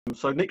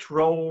So Nick's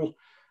role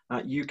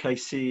at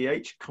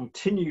UKCEH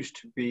continues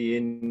to be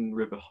in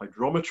river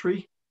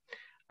hydrometry,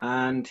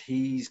 and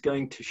he's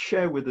going to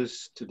share with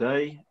us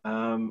today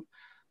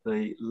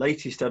the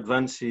latest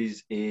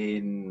advances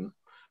in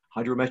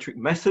hydrometric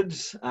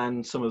methods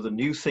and some of the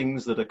new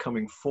things that are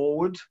coming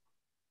forward.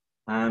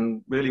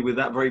 And really, with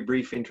that very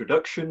brief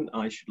introduction,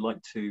 I should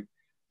like to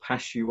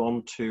pass you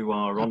on to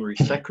our Honorary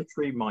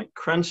Secretary, Mike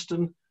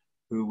Cranston,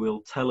 who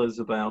will tell us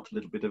about a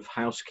little bit of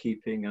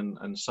housekeeping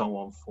and so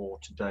on for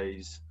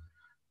today's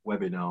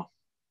webinar.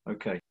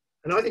 Okay.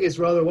 And I think it's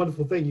rather a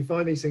wonderful thing. You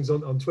find these things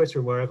on Twitter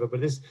and wherever,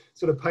 but there's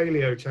sort of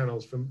paleo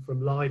channels from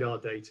LiDAR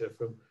data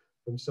from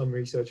some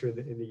researcher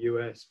in the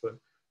US, but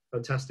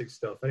fantastic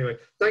stuff. Anyway,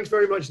 thanks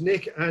very much,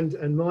 Nick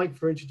and Mike,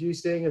 for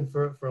introducing and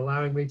for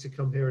allowing me to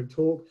come here and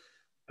talk.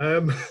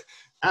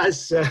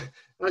 As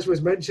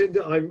was mentioned,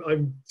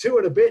 I'm 2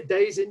 and a bit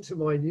days into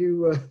my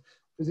new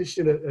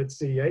position at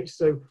CEH.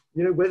 So,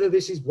 you know, whether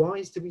this is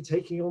wise to be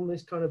taking on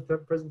this kind of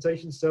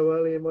presentation so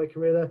early in my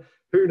career there,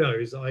 who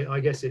knows? I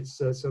guess it's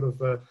sort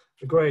of a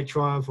great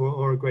triumph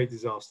or a great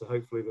disaster.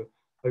 Hopefully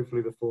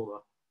the former.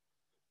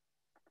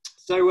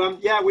 So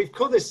yeah, we've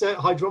called this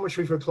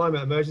hydrometry for a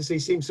climate emergency.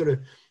 Seems sort of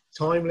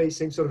timely,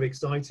 seems sort of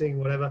exciting,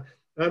 whatever.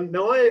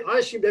 Now I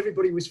assumed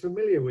everybody was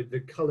familiar with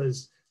the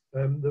colours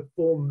that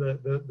form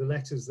the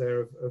letters there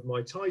of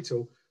my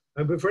title.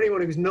 But for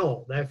anyone who's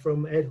not, they're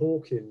from Ed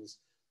Hawkins.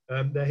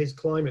 They're his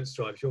climate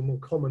stripes. You'll more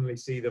commonly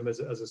see them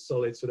as a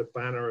solid sort of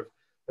banner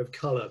of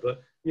colour.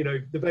 But, you know,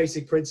 the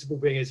basic principle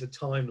being it's a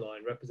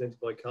timeline represented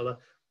by colour.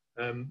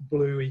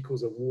 Blue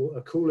equals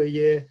a cooler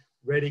year,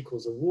 red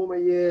equals a warmer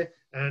year,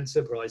 and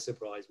surprise,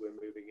 surprise, we're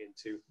moving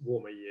into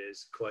warmer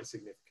years quite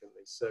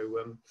significantly.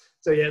 So,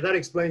 so yeah, that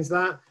explains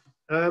that.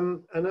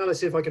 And now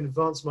let's see if I can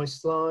advance my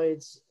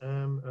slides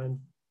and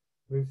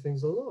move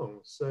things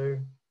along. So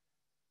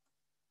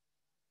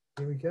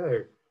here we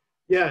go.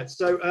 Yeah,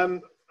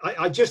 so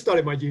I just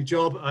started my new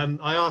job.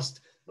 I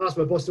asked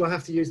my boss, do I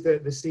have to use the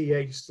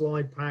CEH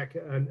slide pack?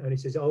 And he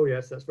says, oh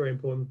yes, that's very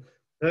important.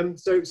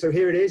 So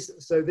here it is.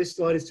 So this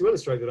slide is to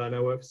illustrate that I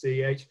now work for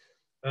CEH.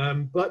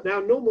 But now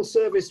normal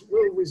service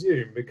will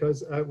resume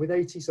because with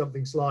 80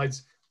 something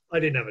slides, I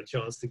didn't have a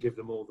chance to give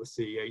them all the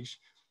CEH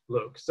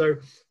look. So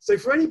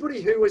for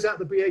anybody who was at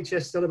the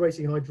BHS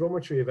Celebrating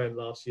Hydrometry event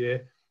last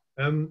year,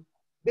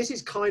 this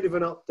is kind of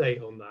an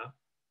update on that.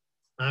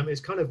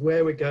 It's kind of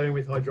where we're going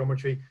with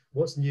hydrometry,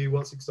 what's new,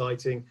 what's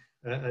exciting,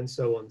 and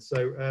so on.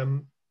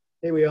 So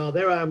here we are.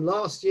 There I am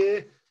last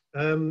year,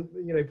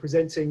 you know,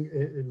 presenting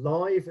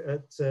live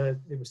at,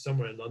 it was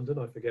somewhere in London,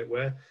 I forget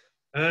where.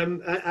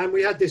 And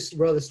we had this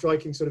rather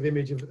striking sort of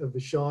image of the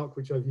shark,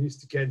 which I've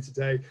used again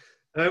today,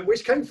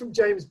 which came from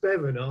James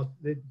Bevan,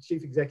 the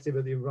Chief Executive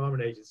of the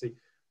Environment Agency,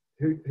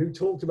 who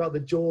talked about the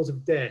jaws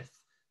of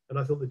death. And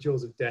I thought the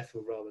jaws of death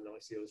were rather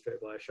nicely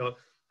illustrated by a shark.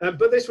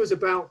 But this was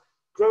about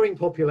growing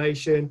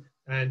population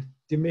and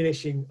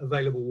diminishing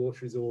available water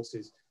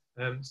resources.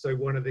 So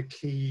one of the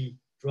key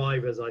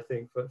drivers, I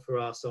think, for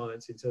our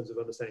science in terms of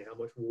understanding how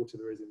much water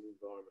there is in the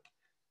environment.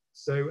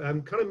 So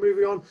kind of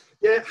moving on.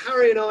 Yeah,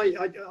 Harry and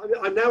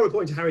I'm now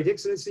reporting to Harry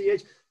Dixon at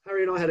CEH.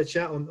 Harry and I had a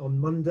chat on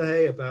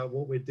Monday about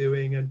what we're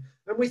doing. And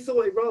we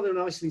thought it rather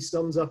nicely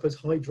sums up as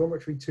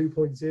hydrometry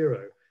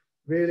 2.0.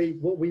 Really,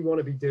 what we want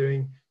to be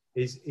doing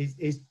is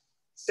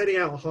setting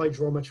out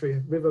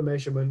hydrometry, river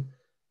measurement,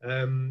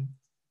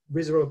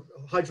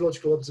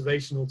 hydrological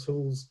observational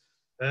tools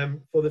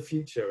for the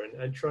future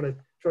and trying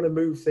to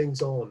move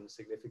things on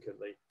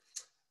significantly.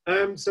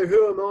 So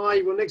who am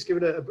I? Well, Nick's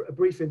given a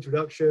brief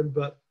introduction,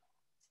 but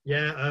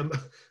yeah,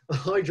 a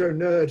hydro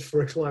nerd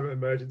for a climate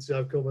emergency,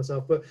 I've called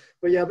myself. But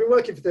yeah, I've been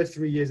working for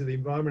 33 years at the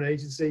Environment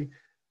Agency,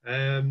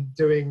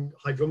 doing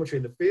hydrometry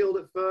in the field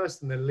at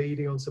first, and then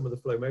leading on some of the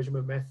flow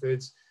measurement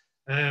methods.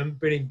 Been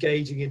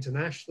engaging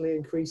internationally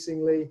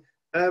increasingly,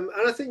 and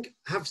I think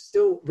have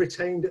still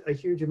retained a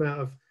huge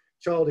amount of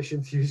childish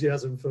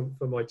enthusiasm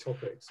for my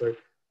topic. So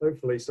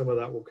hopefully some of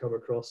that will come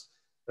across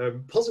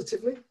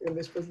positively in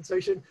this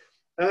presentation.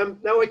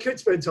 Now I could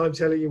spend time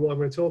telling you what I'm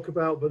going to talk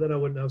about, but then I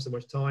wouldn't have so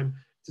much time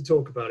to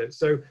talk about it.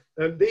 So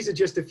these are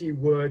just a few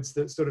words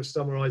that sort of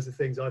summarize the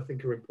things I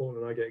think are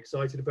important and I get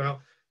excited about.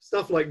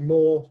 Stuff like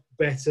more,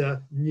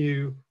 better,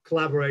 new,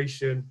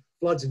 collaboration,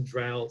 floods and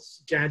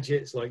droughts,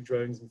 gadgets like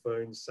drones and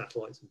phones,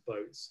 satellites and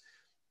boats.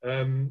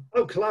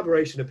 Oh,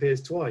 collaboration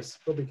appears twice,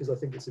 probably because I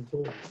think it's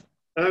important.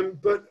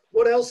 But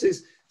what else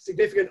is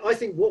significant? I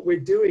think what we're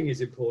doing is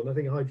important. I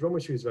think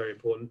hydrometry is very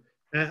important.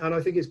 And I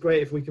think it's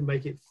great if we can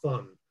make it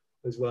fun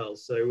as well.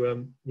 So,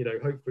 you know,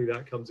 hopefully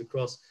that comes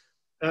across.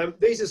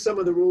 These are some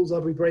of the rules I'll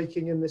be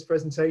breaking in this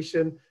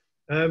presentation.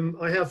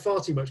 I have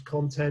far too much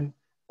content.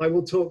 I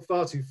will talk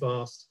far too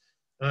fast.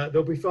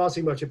 There'll be far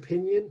too much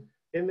opinion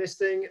in this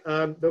thing.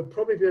 There'll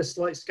probably be a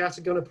slight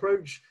scattergun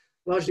approach,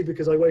 largely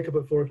because I woke up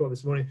at 4 o'clock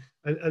this morning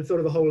and thought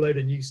of a whole load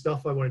of new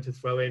stuff I wanted to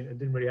throw in and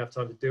didn't really have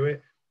time to do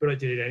it, but I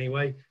did it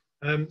anyway.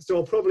 So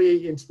I'll probably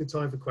eat into the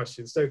time for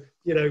questions. So,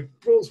 you know,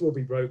 rules will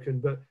be broken,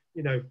 but,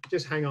 you know,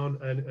 just hang on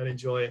and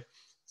enjoy it.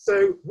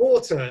 So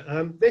water,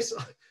 this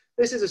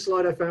this is a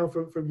slide I found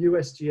from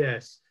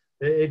USGS.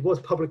 It was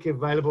publicly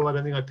available. I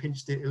don't think I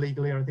pinched it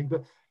illegally or anything,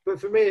 but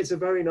for me, it's a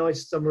very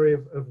nice summary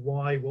of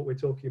why what we're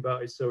talking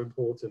about is so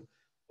important.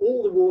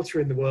 All the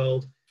water in the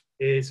world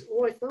is,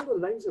 oh, I found a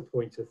laser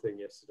pointer thing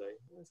yesterday.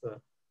 Where's that?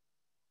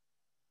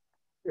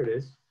 Here it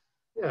is.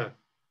 Yeah,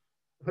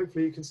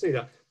 hopefully you can see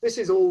that. This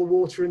is all the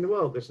water in the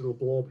world, this little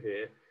blob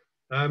here.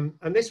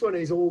 And this one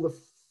is all the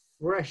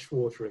fresh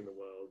water in the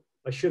world.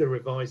 I should have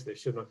revised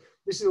this, shouldn't I?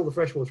 This is all the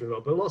fresh water in the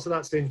world, but lots of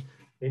that's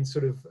in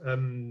sort of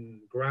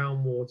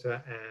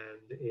groundwater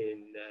and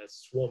in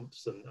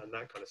swamps and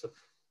that kind of stuff.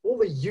 All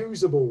the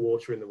usable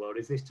water in the world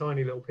is this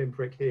tiny little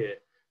pinprick here.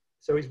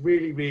 So it's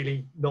really,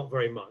 really not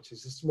very much.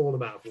 It's a small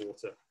amount of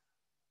water.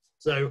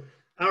 So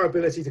our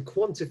ability to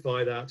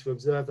quantify that, to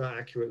observe that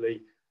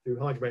accurately through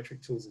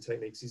hydrometric tools and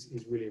techniques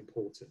is really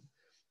important.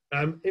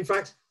 In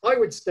fact, I'd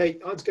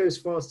go as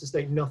far as to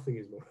state nothing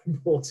is more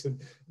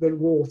important than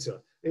water.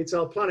 It's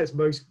our planet's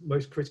most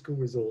critical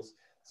resource.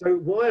 So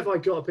why have I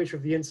got a picture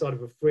of the inside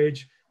of a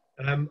fridge?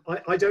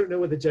 I don't know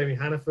whether Jamie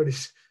Hannaford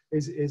is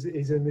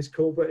in this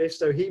call, but if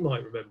so, he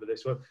might remember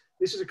this one.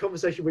 This is a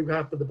conversation we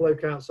had with the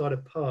bloke outside a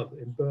pub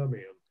in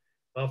Birmingham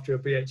after a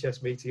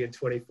BHS meeting in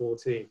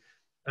 2014.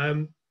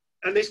 And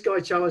this guy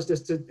challenged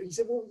us he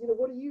said, well, you know,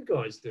 what do you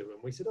guys do?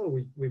 And we said, oh,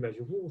 we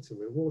measure water,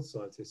 we're water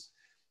scientists.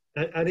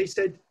 And he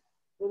said,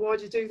 well,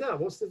 why'd you do that?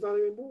 What's the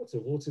value in water?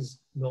 Water's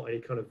not a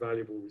kind of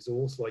valuable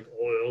resource like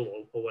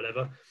oil or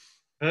whatever.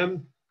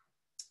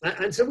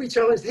 And so we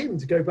challenged him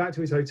to go back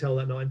to his hotel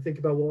that night and think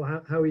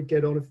about how he'd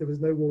get on if there was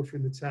no water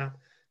in the tap,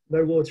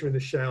 no water in the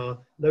shower,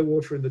 no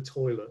water in the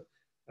toilet.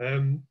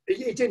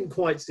 He didn't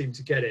quite seem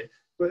to get it.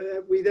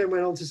 But we then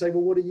went on to say,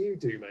 well, what do you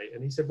do, mate?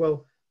 And he said,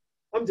 well,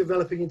 I'm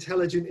developing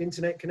intelligent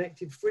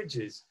internet-connected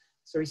fridges.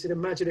 So he said,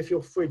 imagine if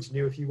your fridge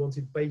knew if you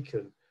wanted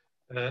bacon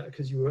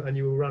because you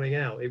were running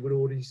out, it would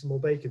order you some more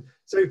bacon.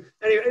 So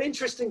anyway, an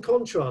interesting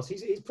contrast.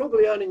 He's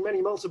probably earning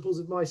many multiples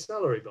of my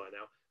salary by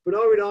now. But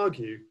I would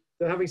argue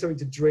that having something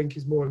to drink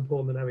is more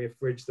important than having a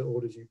fridge that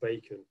orders you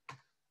bacon.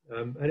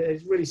 And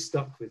it's really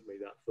stuck with me,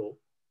 that thought.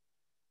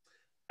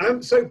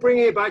 So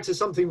bringing it back to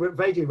something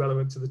vaguely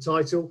relevant to the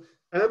title,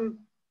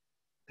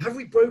 have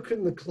we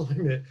broken the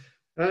climate?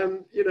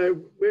 You know,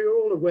 we're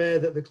all aware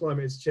that the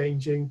climate is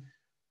changing.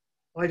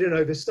 I don't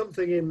know, there's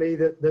something in me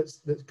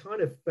that's kind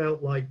of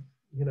felt like,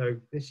 you know,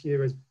 this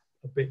year is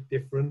a bit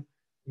different.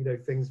 You know,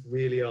 things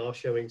really are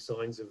showing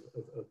signs of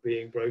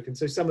being broken.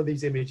 So some of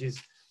these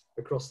images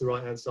across the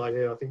right-hand side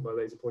here, I think my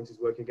laser pointer is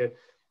working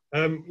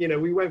again. You know,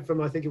 we went from,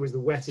 I think it was the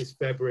wettest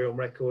February on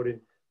record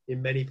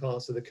in many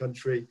parts of the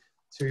country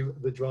to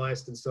the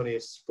driest and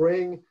sunniest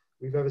spring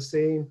we've ever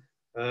seen.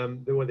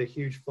 There were the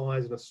huge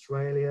fires in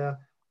Australia,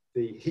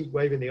 the heat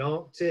wave in the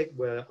Arctic,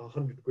 where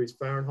 100 degrees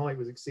Fahrenheit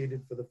was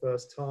exceeded for the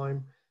first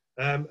time.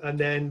 And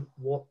then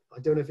what, I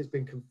don't know if it's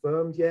been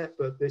confirmed yet,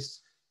 but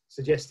this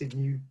suggested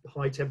new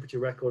high temperature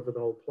record for the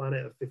whole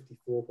planet of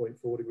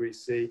 54.4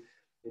 degrees C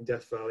in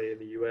Death Valley in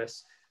the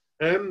US.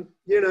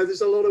 You know,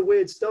 there's a lot of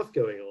weird stuff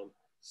going on.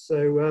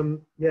 So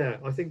yeah,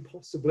 I think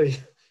possibly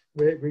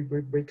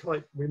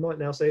we might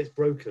now say it's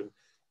broken.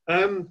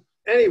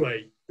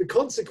 Anyway, the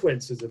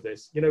consequences of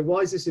this, you know, why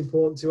is this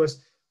important to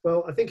us?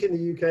 Well, I think in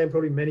the UK and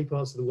probably many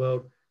parts of the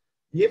world,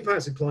 the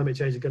impacts of climate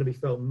change are going to be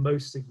felt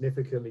most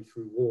significantly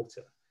through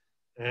water.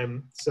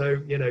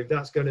 So, you know,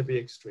 that's going to be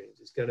extremes.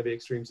 It's going to be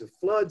extremes of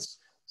floods.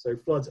 So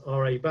floods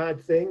are a bad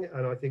thing,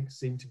 and I think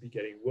seem to be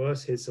getting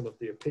worse. Here's some of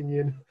the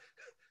opinion.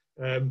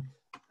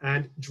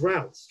 And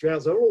droughts.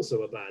 Droughts are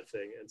also a bad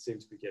thing and seem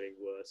to be getting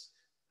worse.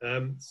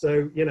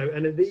 So, you know,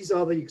 and these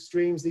are the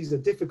extremes. These are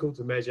difficult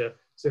to measure.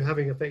 So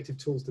having effective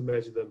tools to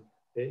measure them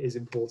is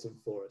important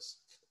for us.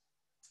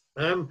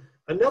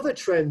 Another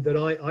trend that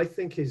I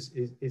think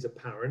is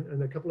apparent,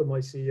 and a couple of my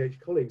CEH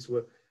colleagues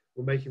were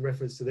making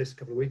reference to this a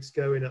couple of weeks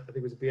ago in, I think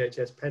it was a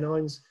BHS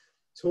Pennines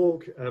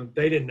talk.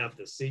 They didn't have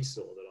the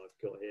seesaw that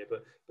I've got here,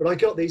 but I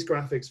got these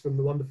graphics from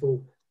the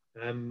wonderful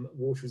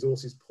Water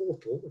Resources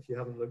portal. If you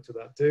haven't looked at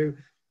that, do.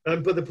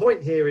 But the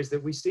point here is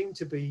that there seems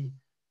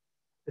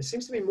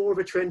to be more of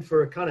a trend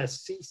for a kind of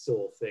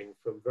seesaw thing,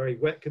 from very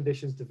wet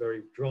conditions to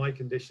very dry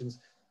conditions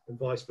and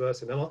vice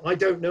versa. Now, I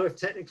don't know if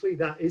technically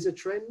that is a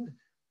trend,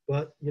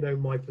 but, you know,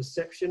 my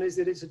perception is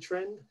that it's a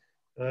trend.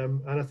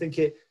 And I think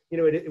it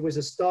was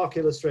a stark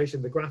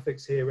illustration. The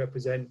graphics here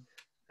represent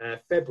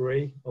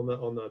February on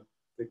the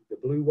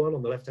blue one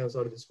on the left-hand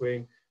side of the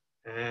screen.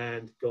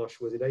 And gosh,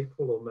 was it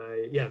April or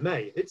May? Yeah,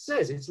 May. It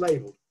says it's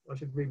labeled. I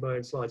should read my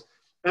own slides.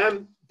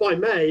 By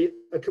May,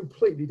 a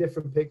completely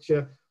different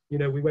picture. You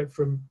know, we went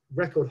from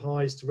record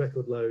highs to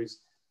record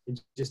lows in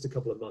just a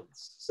couple of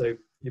months. So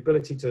the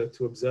ability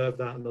to observe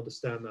that and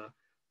understand that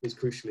is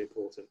crucially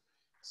important.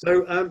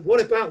 So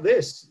what about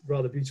this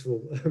rather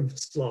beautiful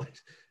slide?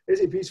 Is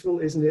it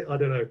beautiful? Isn't it? I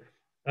don't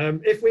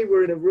know. If we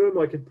were in a room,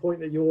 I could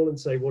point at you all and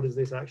say, what does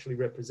this actually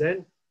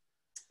represent?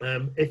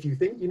 If you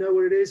think you know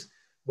what it is,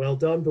 well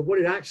done. But what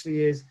it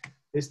actually is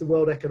the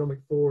World Economic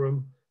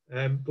Forum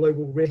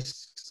Global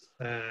Risks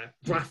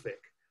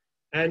graphic.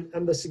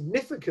 And the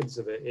significance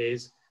of it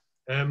is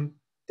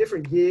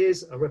Different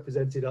years are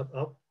represented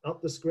up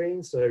the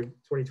screen, so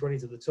 2020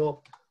 is at the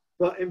top,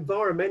 but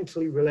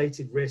environmentally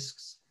related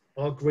risks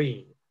are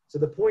green. So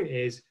the point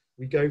is,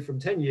 we go from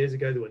 10 years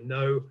ago, there were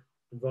no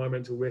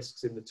environmental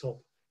risks in the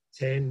top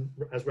 10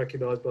 as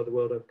recognized by the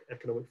World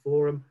Economic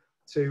Forum,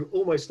 to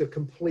almost a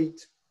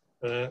complete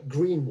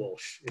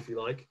greenwash, if you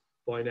like,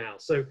 by now.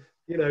 So,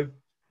 you know,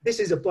 this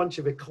is a bunch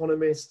of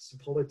economists,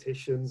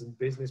 politicians, and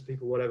business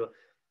people, whatever.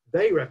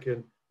 They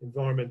reckon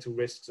environmental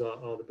risks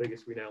are the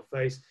biggest we now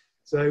face.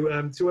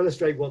 So to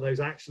illustrate what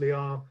those actually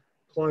are: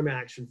 climate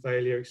action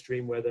failure,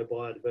 extreme weather,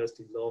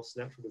 biodiversity loss,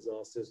 natural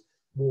disasters,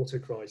 water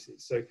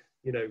crises. So,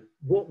 you know,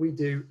 what we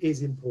do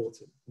is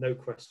important, no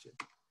question.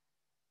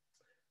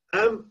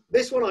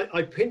 This one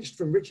I pinched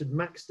from Richard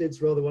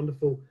Maxted's rather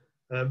wonderful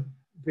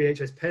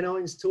BHS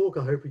Pennines talk.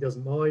 I hope he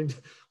doesn't mind.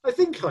 I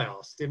think I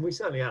asked him. We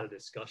certainly had a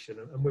discussion,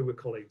 and we were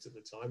colleagues at the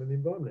time in the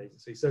Environment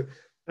Agency. So,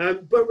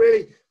 but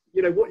really,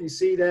 you know, what you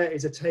see there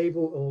is a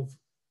table of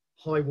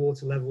high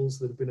water levels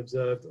that have been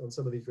observed on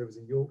some of these rivers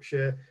in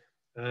Yorkshire,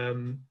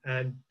 and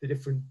the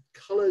different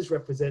colours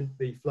represent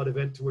the flood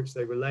event to which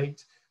they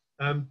relate.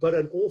 But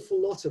an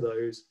awful lot of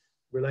those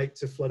relate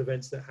to flood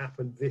events that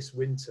happened this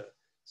winter.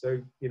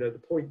 So, you know, the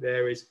point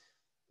there is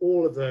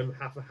all of them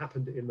have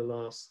happened in the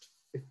last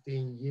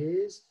 15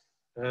 years,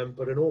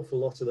 but an awful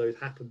lot of those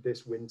happened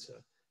this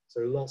winter.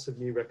 So lots of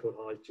new record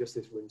highs just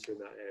this winter in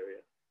that area.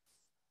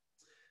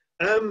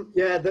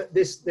 Yeah,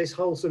 this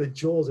whole sort of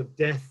jaws of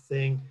death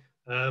thing,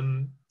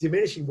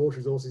 diminishing water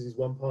resources is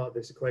one part of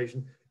this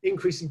equation,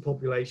 increasing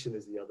population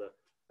is the other.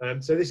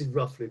 So this is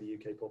roughly the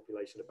UK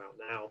population about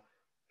now,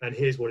 and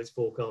here's what it's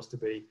forecast to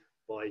be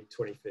by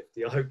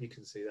 2050. I hope you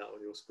can see that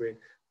on your screen.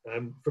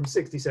 From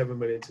 67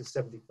 million to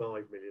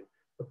 75 million,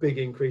 a big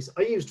increase.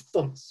 I used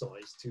font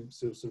size to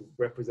sort of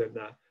represent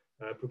that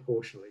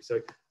proportionally.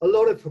 So a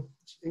lot of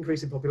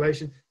increase in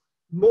population,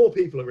 more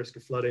people at risk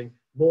of flooding,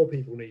 more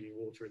people needing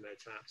water in their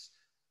taps,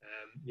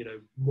 you know,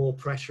 more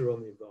pressure on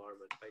the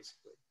environment,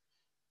 basically.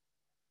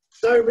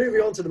 So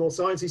moving on to the more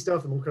sciencey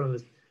stuff, the more kind of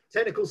the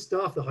technical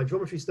stuff, the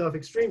hydrometry stuff,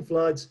 extreme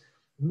floods.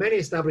 Many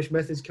established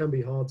methods can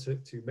be hard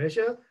to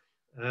measure.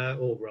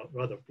 Or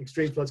rather,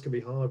 extreme floods can be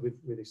hard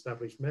with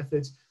established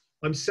methods.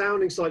 I'm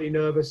sounding slightly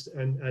nervous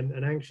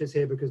and anxious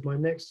here because my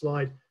next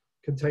slide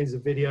contains a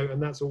video,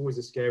 and that's always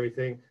a scary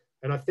thing.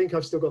 And I think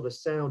I've still got the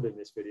sound in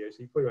this video, so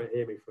you probably won't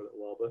hear me for a little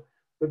while.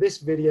 But this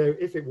video,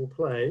 if it will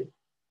play,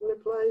 will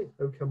it play?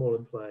 Oh, come on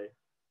and play.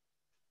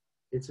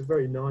 It's a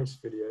very nice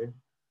video.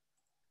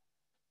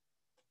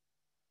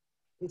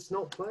 It's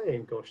not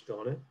playing, gosh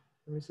darn it.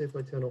 Let me see if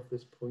I turn off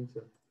this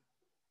pointer.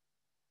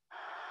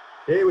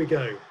 Here we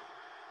go.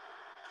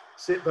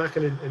 Sit back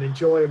and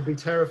enjoy and be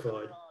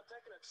terrified.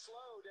 Taking it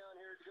slow down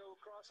here to go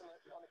across on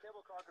the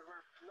cable car because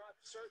we're not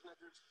certain that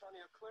there's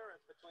plenty of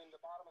clearance between the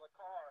bottom of the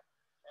car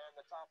and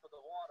the top of the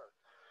water.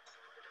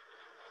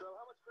 So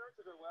how much clearance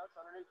is there, Wes,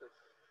 underneath this?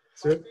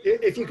 So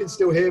if you can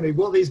still hear me,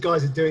 what these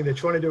guys are doing, they're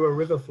trying to do a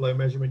river flow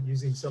measurement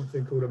using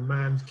something called a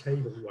manned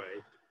cableway.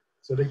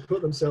 So they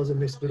put themselves in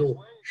this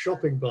little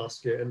shopping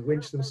basket and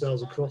winch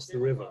themselves across the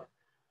river.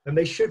 And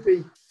they should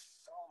be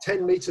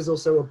 10 meters or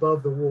so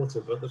above the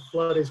water, but the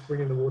flood is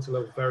bringing the water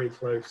level very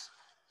close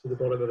to the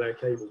bottom of their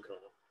cable car.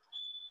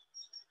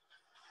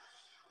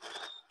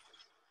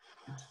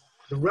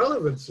 The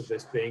relevance of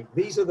this being,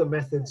 these are the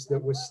methods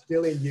that were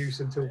still in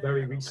use until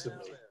very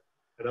recently.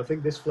 And I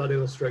think this flood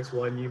illustrates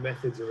why new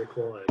methods are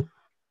required.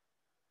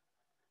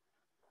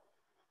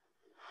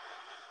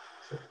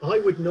 So I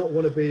would not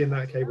want to be in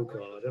that cable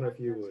car. I don't know if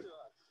you would.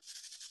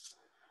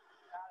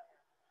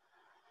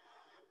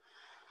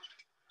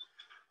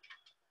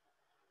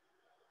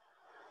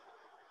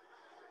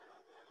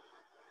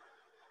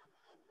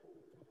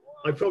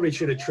 I probably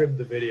should have trimmed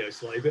the video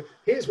slightly, but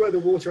here's where the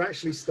water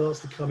actually starts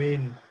to come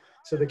in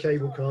to the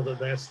cable car that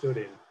they're stood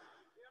in.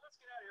 Yeah, let's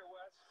get out of here,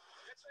 Wes.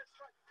 It's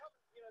right,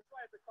 you know, it's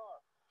right at the car.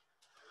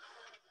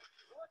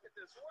 Look at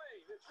this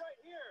wave. It's right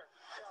here.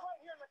 It's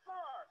right here in the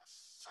car.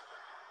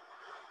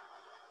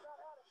 That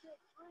had a big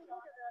tree.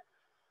 Look at that.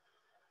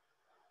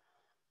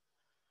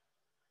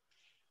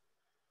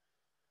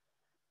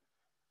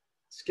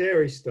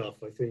 Scary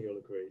stuff, I think you'll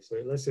agree. So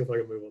let's see if I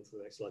can move on to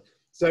the next slide.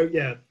 So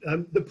yeah,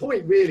 the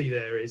point really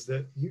there is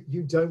that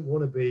you don't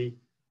want to be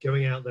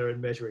going out there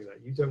and measuring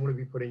that. You don't want to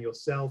be putting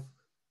yourself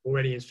or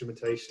any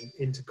instrumentation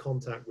into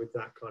contact with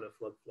that kind of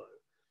flood flow.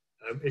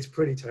 It's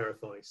pretty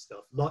terrifying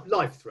stuff,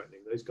 life-threatening.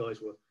 Those guys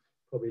were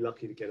probably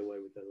lucky to get away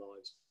with their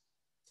lives.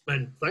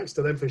 And thanks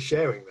to them for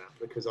sharing that,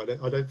 because I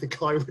don't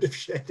think I would have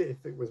shared it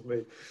if it was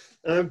me.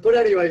 But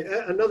anyway,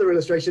 another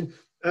illustration.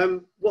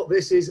 What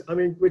this is, I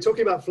mean, we're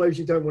talking about flows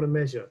you don't want to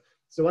measure.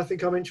 So I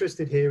think I'm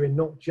interested here in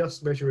not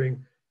just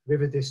measuring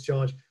river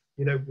discharge.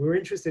 You know, we're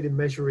interested in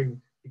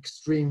measuring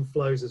extreme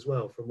flows as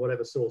well from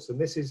whatever source. And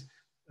this is,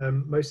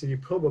 most of you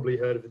probably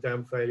heard of the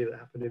dam failure that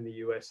happened in the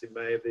US in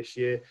May of this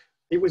year.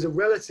 It was a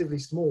relatively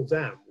small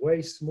dam,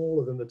 way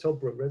smaller than the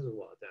Toddbrook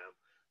Reservoir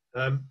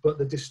Dam. But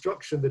the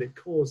destruction that it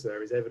caused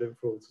there is evident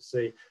for all to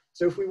see.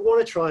 So if we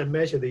want to try and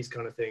measure these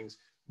kind of things,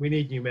 we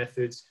need new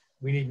methods.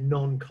 we need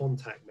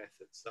non-contact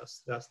methods.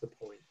 That's the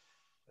point.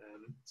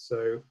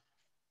 So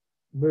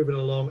moving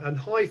along, and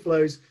high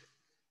flows,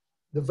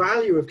 the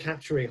value of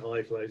capturing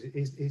high flows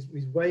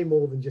is way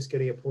more than just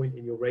getting a point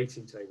in your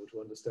rating table to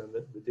understand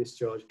the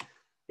discharge.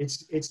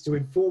 It's to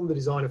inform the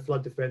design of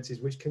flood defences,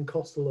 which can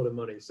cost a lot of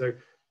money. So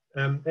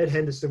Ed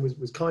Henderson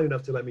was kind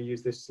enough to let me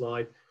use this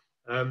slide,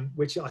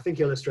 which I think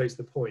illustrates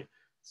the point.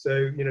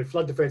 So, you know,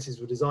 flood defences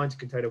were designed to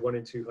contain a 1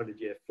 in 200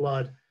 year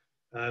flood,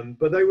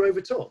 but they were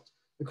overtopped.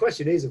 The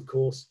question is, of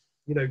course,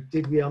 you know,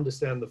 did we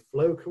understand the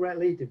flow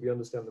correctly? Did we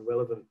understand the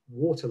relevant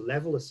water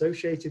level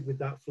associated with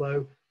that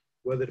flow?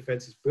 Were the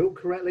defences built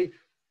correctly?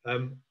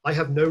 I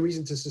have no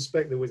reason to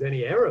suspect there was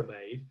any error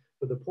made,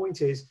 but the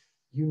point is,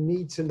 you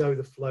need to know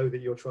the flow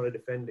that you're trying to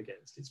defend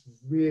against. It's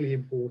really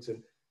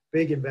important.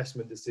 Big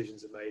investment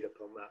decisions are made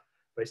upon that,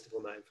 based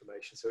upon that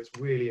information. So it's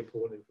really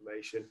important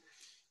information.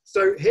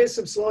 So here's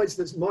some slides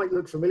that might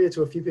look familiar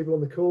to a few people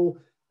on the call.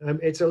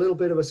 It's a little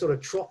bit of a sort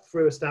of trot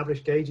through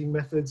established gauging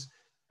methods.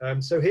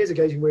 So here's a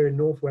gauging weir in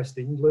northwest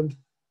England,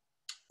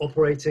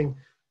 operating.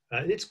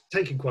 It's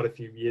taken quite a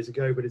few years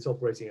ago, but it's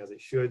operating as it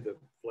should. The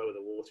flow of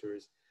the water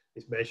is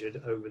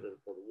measured over the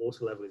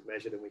water level is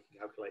measured, and we can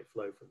calculate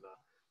flow from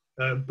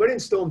that. But in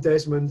Storm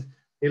Desmond,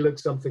 it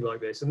looks something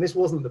like this. And this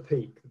wasn't the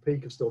peak. The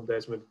peak of Storm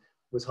Desmond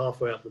was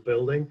halfway up the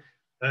building.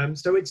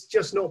 So it's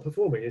just not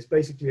performing. It's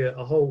basically a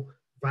whole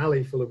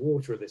valley full of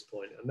water at this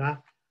point. And that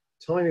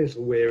tiny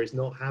little weir is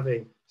not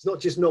having, it's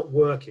not just not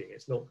working.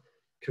 It's not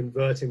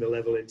converting the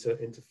level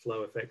into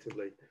flow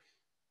effectively.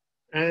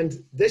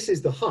 And this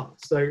is the hut.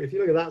 So if you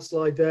look at that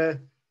slide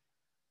there,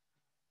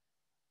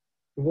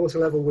 the water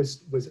level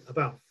was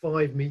about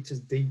 5 meters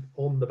deep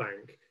on the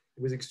bank.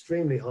 It was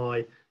extremely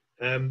high.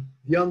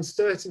 The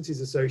uncertainties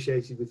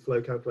associated with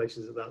flow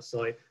calculations at that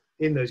site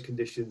in those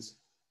conditions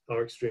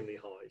are extremely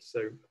high.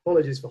 So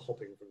apologies for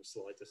hopping from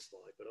slide to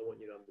slide, but I want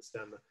you to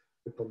understand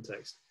the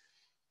context.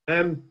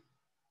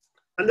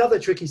 Another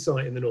tricky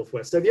site in the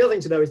northwest. So the other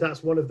thing to know is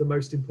that's one of the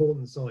most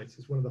important sites.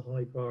 It's one of the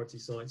high priority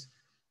sites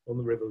on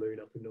the River Loon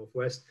up in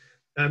northwest.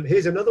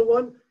 Here's another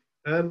one.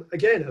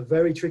 Again, a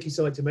very tricky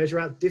site to measure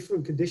out.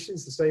 Different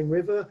conditions, the same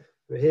river,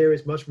 but here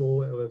it's much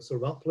more of a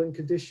sort of upland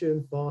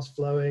condition, fast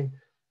flowing,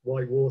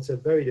 white water,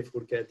 very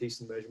difficult to get a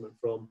decent measurement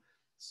from.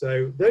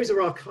 So those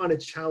are our kind of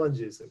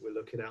challenges that we're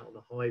looking at on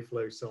the high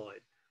flow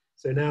side.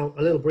 So now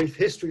a little brief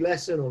history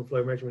lesson on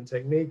flow measurement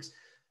techniques.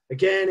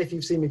 Again, if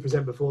you've seen me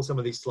present before, some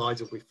of these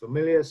slides will be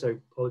familiar, so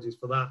apologies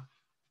for that.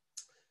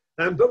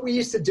 But we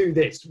used to do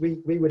this.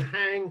 We would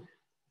hang,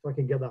 if I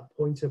can get that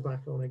pointer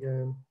back on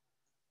again.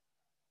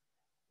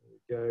 There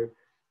we go.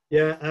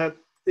 Yeah,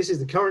 this is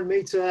the current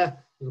meter,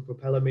 little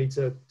propeller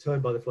meter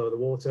turned by the flow of the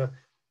water.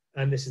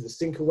 And this is the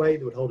sinker weight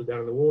that would hold it down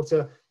in the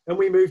water. And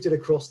we moved it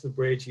across the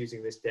bridge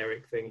using this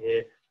derrick thing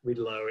here. We'd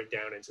lower it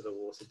down into the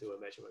water, do a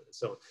measurement and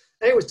so on.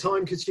 And it was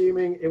time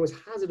consuming. It was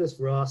hazardous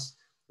for us.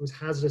 It was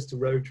hazardous to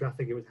road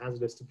traffic. It was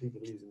hazardous to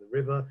people using the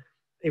river.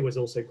 It was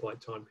also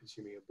quite time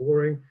consuming and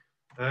boring.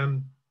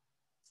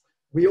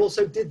 We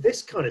also did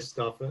this kind of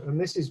stuff. And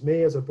this is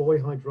me as a boy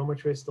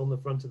hydrometrist on the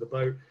front of the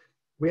boat.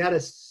 We had a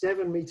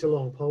 7 meter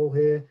long pole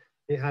here.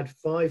 It had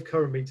 5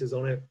 current meters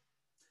on it.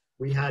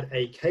 We had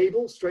a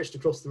cable stretched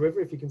across the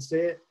river, if you can see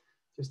it,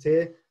 just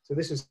here. So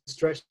this was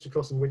stretched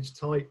across and winch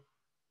tight.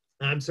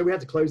 So we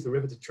had to close the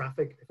river to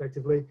traffic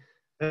effectively.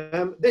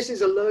 This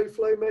is a low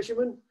flow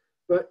measurement,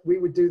 but we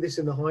would do this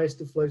in the highest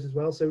of flows as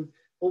well. So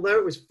although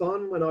it was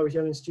fun when I was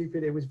young and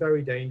stupid, it was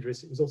very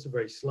dangerous. It was also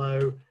very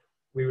slow.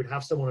 We would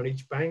have someone on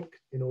each bank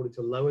in order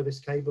to lower this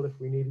cable if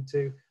we needed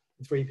to,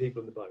 and 3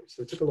 people in the boat.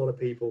 So it took a lot of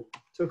people,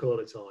 took a lot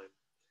of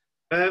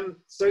time.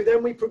 So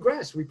then we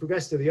progressed. We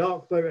progressed to the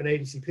ARC boat and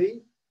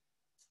ADCP.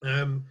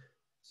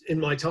 In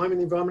my time in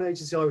the Environment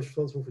Agency, I was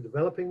responsible for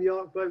developing the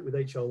ARC boat with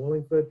HR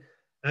Wallingford,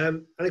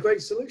 and a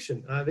great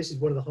solution. This is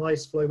one of the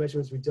highest flow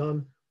measurements we've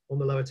done on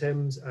the Lower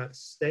Thames at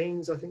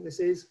Staines, I think this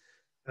is,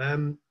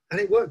 and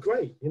it worked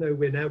great. You know,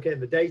 we're now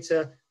getting the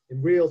data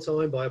in real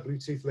time by a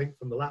Bluetooth link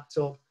from the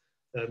laptop,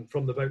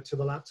 from the boat to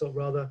the laptop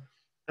rather,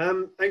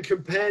 and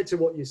compared to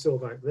what you saw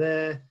back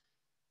there,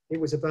 it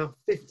was about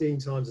 15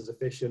 times as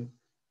efficient,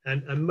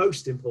 and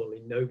most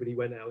importantly, nobody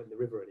went out in the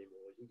river anymore.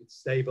 You could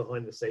stay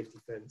behind the safety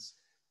fence,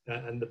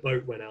 and the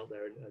boat went out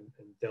there and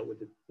dealt with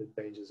the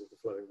dangers of the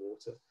flowing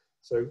water.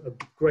 So a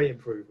great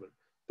improvement.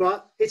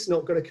 But it's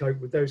not going to cope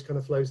with those kind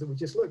of flows that we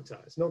just looked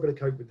at. It's not going to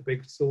cope with the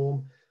big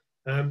storm.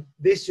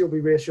 This, you'll be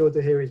reassured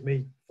to hear, is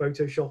me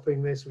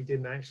photoshopping this. We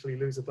didn't actually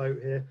lose a boat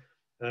here.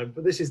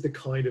 But this is the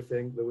kind of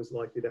thing that was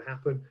likely to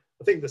happen.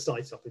 I think the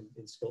site's up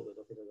in Scotland.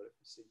 I think I got it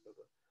from Sea,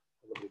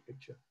 a lovely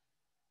picture.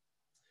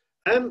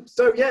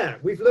 So yeah,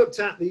 we've looked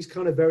at these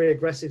kind of very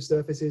aggressive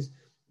surfaces.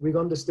 We've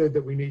understood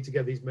that we need to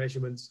get these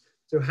measurements.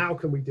 So how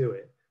can we do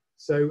it?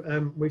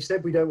 So we've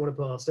said we don't want to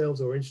put ourselves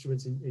or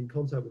instruments in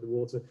contact with the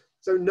water.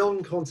 So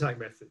non-contact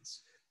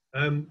methods.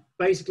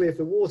 Basically, if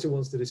the water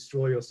wants to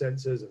destroy your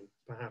sensors and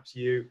perhaps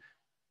you,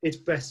 it's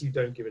best you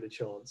don't give it a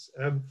chance.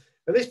 And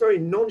this very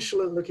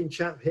nonchalant looking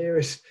chap here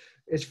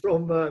is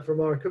from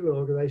our equivalent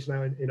organization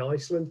now in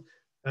Iceland.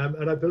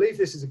 And I believe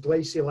this is a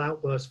glacial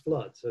outburst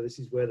flood. So this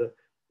is where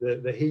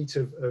the heat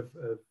of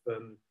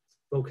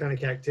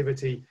volcanic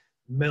activity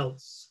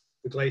melts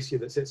the glacier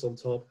that sits on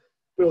top,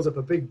 builds up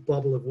a big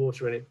bubble of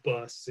water, and it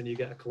bursts, and you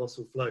get a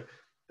colossal flow.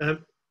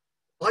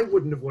 I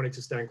wouldn't have wanted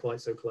to stand quite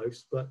so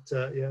close, but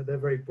yeah, they're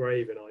very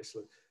brave in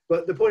Iceland.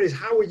 But the point is,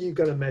 how are you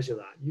going to measure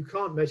that? You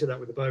can't measure that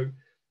with a boat.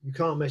 You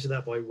can't measure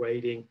that by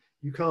wading.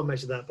 You can't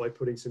measure that by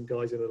putting some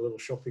guys in a little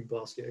shopping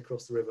basket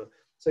across the river.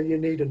 So you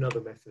need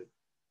another method.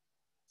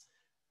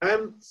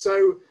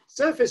 So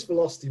surface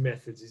velocity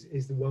methods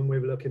is the one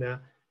we're looking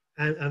at,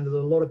 and a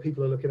lot of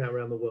people are looking at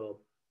around the world.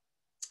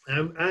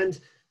 And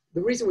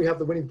the reason we have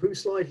the Winnie the Pooh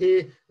slide here,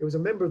 it was a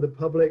member of the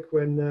public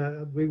when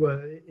we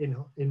were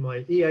in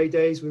my EA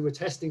days, we were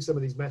testing some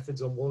of these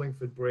methods on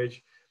Wallingford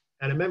Bridge,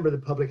 and a member of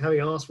the public, having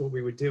asked what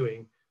we were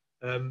doing,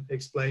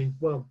 explained,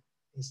 well,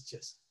 it's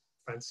just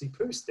fancy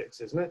poo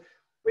sticks, isn't it?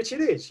 Which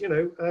it is, you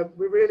know,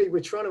 we're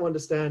trying to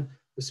understand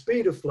the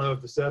speed of flow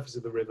of the surface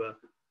of the river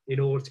in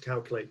order to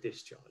calculate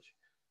discharge.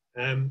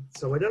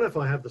 So I don't know if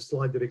I have the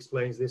slide that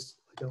explains this.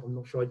 I'm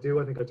not sure I do.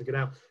 I think I took it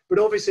out. But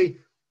obviously,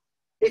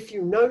 if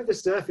you know the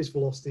surface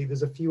velocity,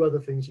 there's a few other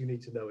things you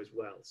need to know as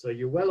well. So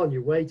you're well on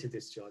your way to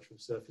discharge from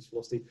surface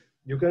velocity.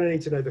 You're going to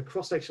need to know the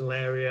cross-sectional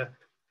area,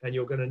 and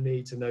you're going to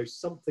need to know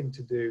something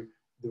to do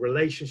the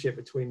relationship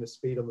between the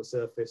speed on the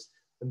surface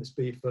and the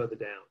speed further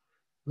down.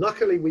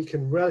 Luckily, we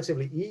can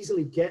relatively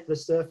easily get the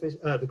surface,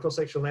 the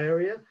cross-sectional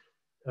area,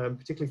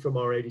 particularly from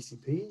our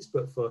ADCPs,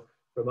 but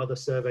from other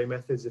survey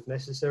methods if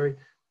necessary.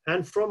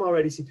 And from our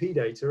ADCP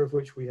data, of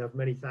which we have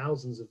many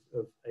thousands of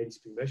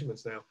ADCP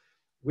measurements now,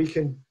 we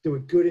can do a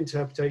good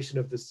interpretation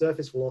of the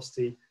surface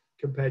velocity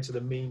compared to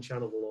the mean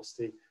channel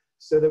velocity,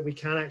 so that we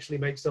can actually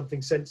make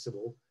something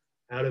sensible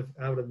out of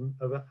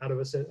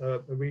a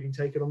reading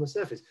taken on the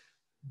surface.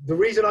 The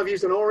reason I've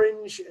used an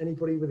orange,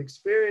 anybody with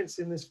experience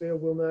in this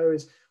field will know,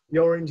 is the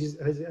orange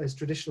has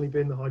traditionally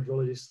been the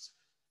hydrologist's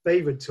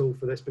favored tool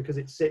for this, because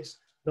it sits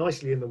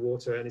nicely in the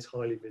water and is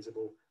highly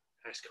visible.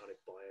 That's kind of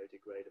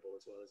biodegradable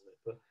as well, isn't it?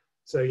 But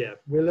so yeah,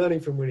 we're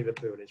learning from Winnie the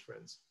Pooh and his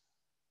friends.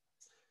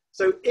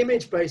 So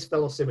image-based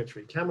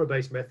velocimetry,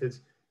 camera-based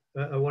methods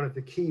are one of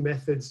the key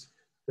methods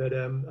that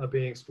are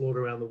being explored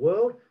around the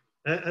world.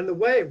 And the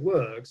way it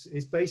works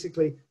is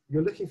basically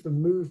you're looking for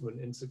movement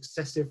in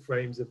successive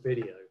frames of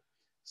video.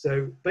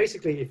 So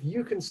basically, if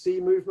you can see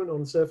movement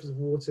on the surface of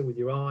water with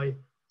your eye,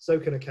 so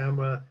can a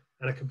camera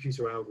and a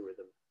computer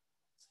algorithm.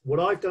 What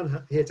I've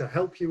done here to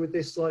help you with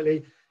this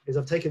slightly is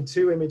I've taken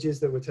two images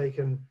that were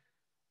taken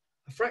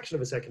a fraction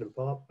of a second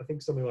apart, I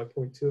think something like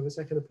 0.2 of a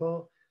second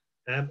apart.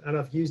 And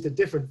I've used a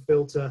different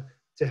filter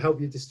to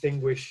help you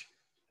distinguish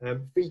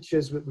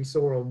features that we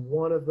saw on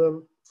one of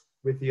them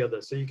with the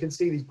other. So you can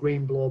see these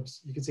green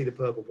blobs, you can see the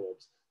purple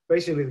blobs.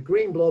 Basically, the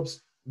green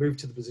blobs move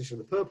to the position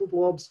of the purple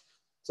blobs.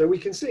 So we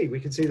can see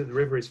that the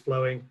river is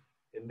flowing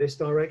in this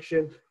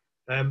direction.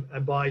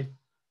 And by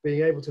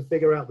being able to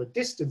figure out the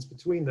distance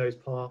between those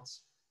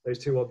parts, those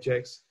two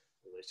objects,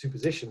 or those two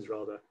positions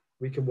rather,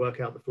 we can work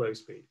out the flow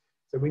speed.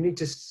 So we need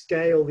to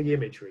scale the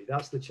imagery.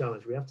 That's the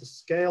challenge. We have to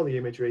scale the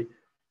imagery,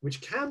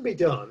 which can be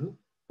done,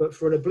 but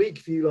for an oblique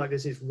view like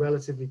this, it's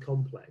relatively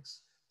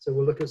complex. So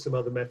we'll look at some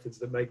other methods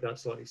that make that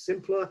slightly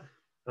simpler,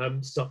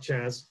 such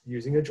as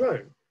using a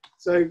drone.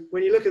 So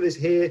when you look at this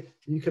here,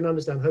 you can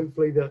understand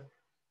hopefully that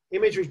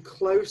imagery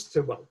close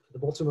to, well, at the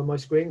bottom of my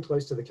screen,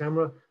 close to the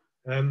camera,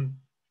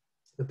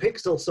 the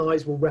pixel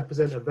size will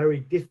represent a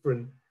very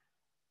different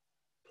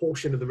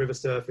portion of the river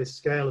surface,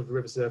 scale of the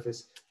river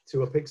surface,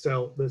 to a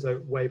pixel that's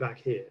way back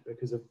here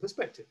because of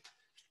perspective.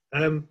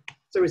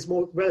 So it's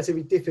more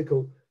relatively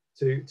difficult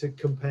to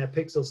compare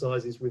pixel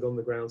sizes with on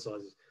the ground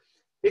sizes.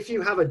 If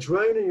you have a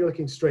drone and you're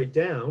looking straight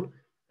down,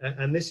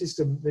 and this is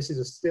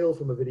a still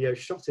from a video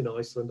shot in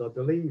Iceland, I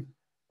believe,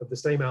 of the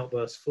same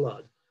outburst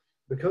flood,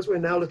 because we're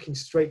now looking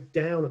straight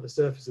down at the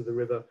surface of the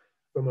river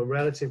from a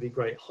relatively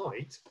great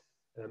height.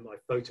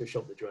 I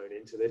photoshopped the drone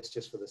into this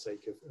just for the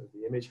sake of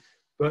the image.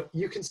 But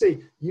you can see,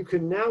 you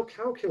can now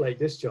calculate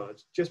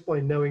discharge just by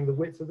knowing the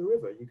width of the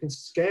river. You can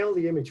scale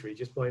the imagery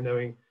just by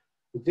knowing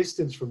the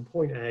distance from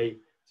point A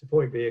to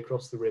point B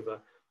across the river.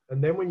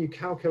 And then when you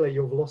calculate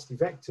your velocity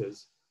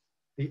vectors,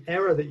 the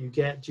error that you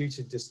get due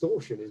to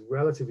distortion is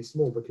relatively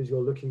small because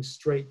you're looking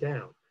straight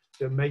down.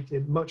 So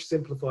it much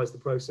simplifies the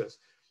process.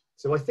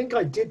 So I think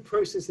I did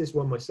process this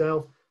one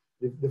myself.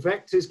 The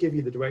vectors give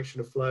you the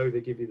direction of flow,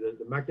 they give you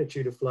the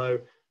magnitude of flow,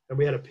 and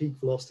we had a peak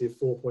velocity of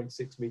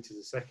 4.6 meters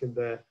a second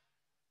there.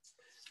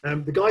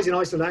 The guys in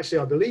Iceland actually,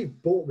 I believe,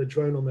 bought the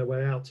drone on their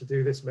way out to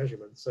do this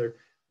measurement. So,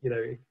 you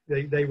know,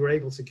 they were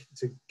able to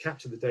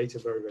capture the data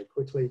very, very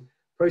quickly.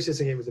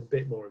 Processing it was a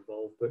bit more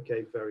involved, but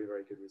gave very,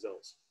 very good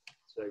results.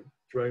 So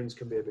drones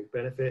can be a big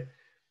benefit.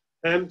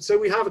 So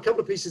we have a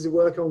couple of pieces of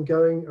work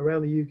ongoing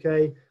around the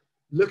UK,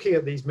 looking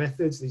at these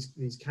methods,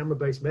 these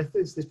camera-based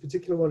methods. This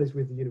particular one is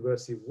with the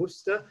University of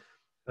Worcester,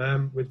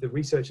 with the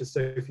researcher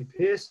Sophie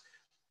Pearce.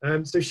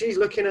 So she's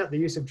looking at the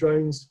use of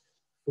drones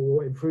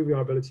for improving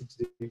our ability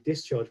to do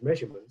discharge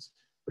measurements,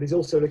 but he's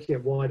also looking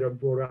at wider and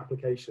broader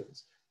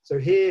applications. So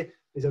here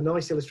is a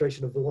nice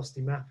illustration of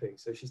velocity mapping.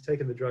 So she's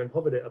taken the drone,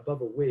 hovered it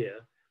above a weir,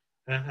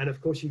 and of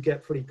course you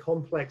get pretty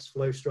complex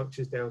flow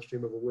structures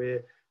downstream of a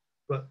weir,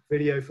 but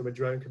video from a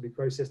drone can be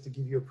processed to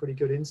give you a pretty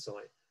good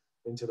insight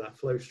into that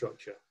flow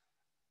structure.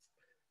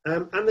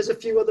 And there's a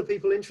few other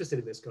people interested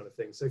in this kind of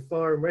thing. So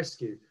fire and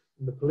rescue,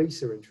 and the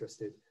police are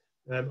interested.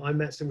 I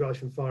met some guys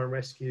from fire and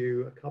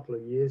rescue a couple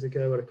of years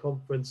ago at a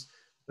conference,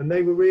 and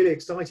they were really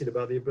excited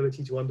about the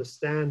ability to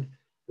understand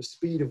the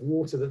speed of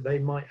water that they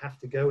might have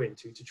to go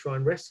into to try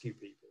and rescue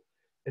people.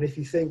 And if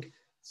you think,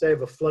 say,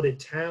 of a flooded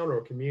town or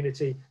a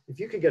community, if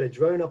you can get a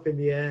drone up in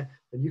the air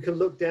and you can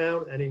look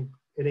down and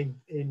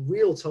in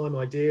real time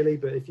ideally,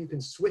 but if you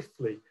can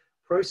swiftly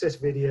process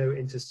video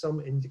into some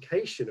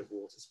indication of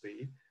water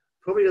speed,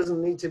 probably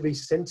doesn't need to be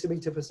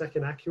centimetre per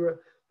second accurate,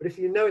 but if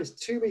you know it's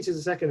 2 meters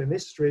a second in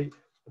this street,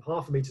 and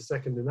half a meter a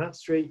second in that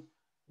street,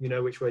 you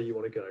know which way you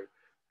want to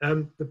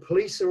go. The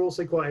police are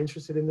also quite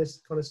interested in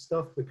this kind of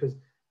stuff because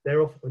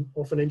they're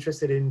often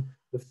interested in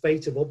the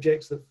fate of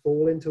objects that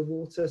fall into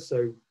water.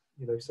 So,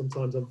 you know,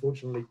 sometimes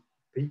unfortunately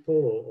people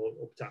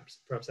or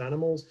perhaps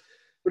animals,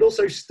 but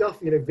also stuff,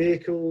 you know,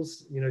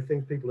 vehicles, you know,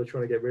 things people are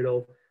trying to get rid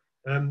of.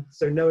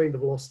 So knowing the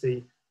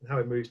velocity and how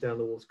it moves down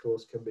the water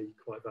course can be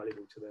quite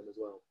valuable to them as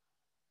well.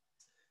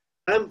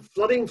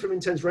 Flooding from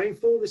intense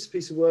rainfall, this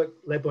piece of work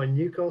led by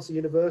Newcastle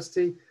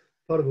University,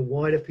 part of a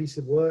wider piece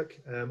of work,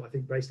 I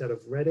think based out of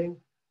Reading.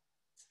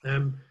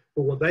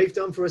 But what they've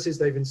done for us is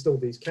they've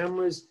installed these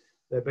cameras.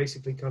 They're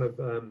basically kind of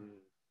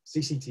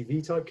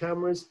CCTV type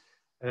cameras.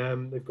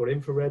 They've got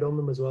infrared on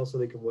them as well, so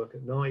they can work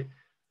at night.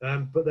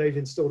 But they've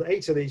installed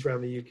 8 of these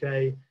around the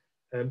UK,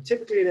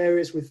 typically in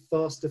areas with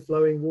faster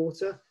flowing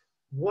water.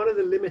 One of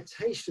the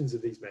limitations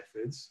of these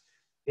methods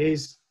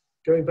is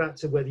going back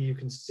to whether you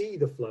can see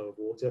the flow of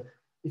water.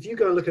 If you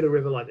go and look at a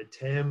river like the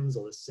Thames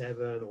or the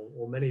Severn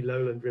or many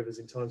lowland rivers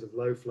in times of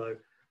low flow,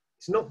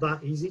 it's not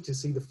that easy to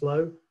see the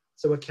flow.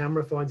 So a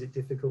camera finds it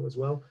difficult as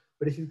well.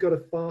 But if you've got a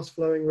fast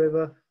flowing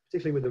river,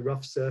 particularly with a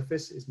rough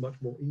surface, it's much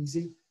more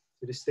easy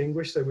to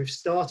distinguish. So we've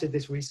started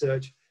this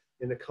research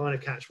in the kind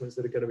of catchments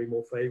that are going to be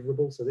more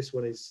favourable. So this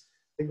one is,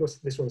 I think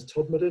this one's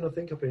Todmorden, I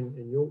think, up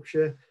in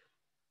Yorkshire.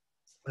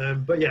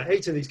 But yeah,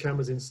 8 of these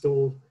cameras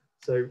installed.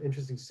 So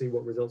interesting to see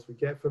what results we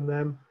get from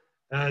them.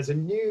 There's a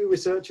new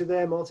researcher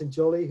there, Martin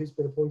Jolly, who's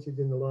been appointed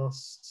in the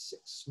last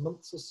 6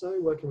 months or so,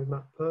 working with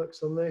Matt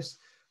Perks on this,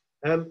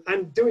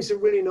 and doing some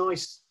really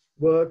nice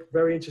work,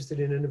 very interested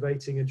in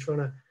innovating and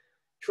trying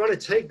to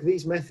take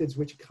these methods,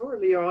 which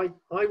currently are,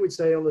 I would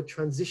say, on the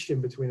transition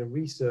between a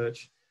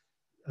research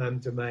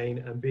domain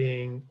and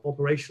being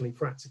operationally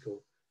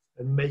practical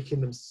and making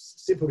them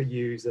simple to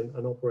use and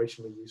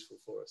operationally useful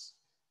for us.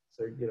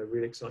 So, you know,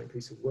 really exciting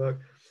piece of work.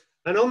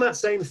 And on that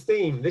same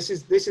theme, this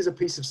is a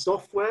piece of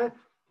software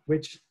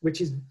which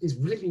is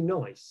really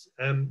nice.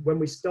 When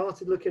we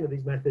started looking at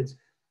these methods,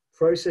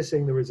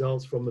 processing the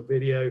results from the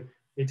video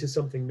into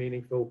something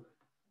meaningful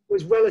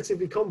was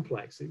relatively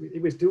complex.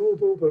 It was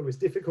doable, but it was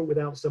difficult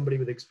without somebody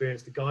with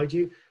experience to guide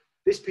you.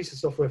 This piece of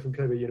software from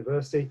Kobe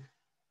University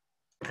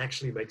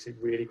actually makes it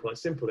really quite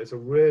simple. It's a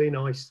really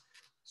nice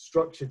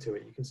structure to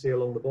it. You can see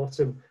along the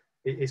bottom,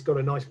 it's got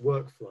a nice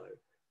workflow.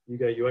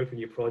 You open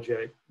your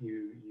project,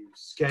 you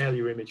scale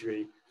your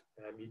imagery,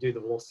 you do the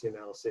velocity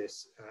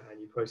analysis, and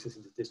you process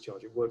into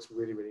discharge. It works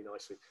really, really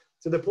nicely.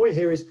 So the point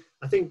here is,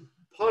 I think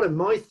part of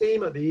my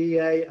theme at the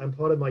EA and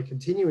part of my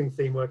continuing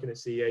theme working at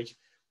CEH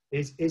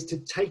is to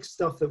take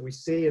stuff that we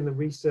see in the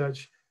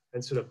research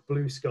and sort of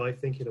blue sky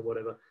thinking or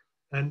whatever,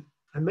 and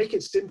make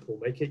it simple,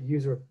 make it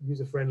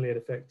user-friendly and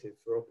effective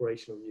for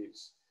operational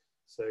use.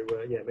 So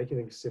yeah, making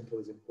things simple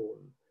is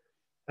important.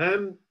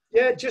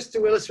 Yeah, just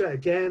to illustrate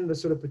again the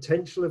sort of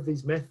potential of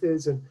these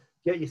methods and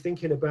get you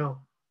thinking about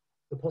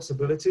the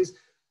possibilities.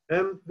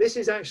 This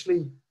is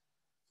actually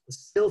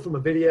still from a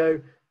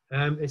video.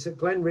 It's at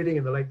Glen Ridding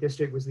in the Lake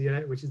District, which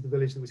is the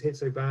village that was hit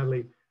so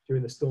badly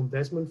during the Storm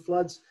Desmond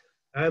floods.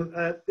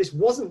 This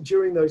wasn't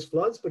during those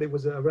floods, but it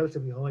was a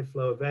relatively high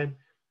flow event.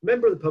 A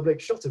member of the public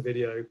shot a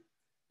video,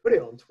 put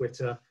it on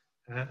Twitter,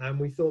 and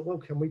we thought, well,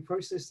 can we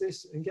process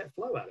this and get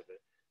flow out of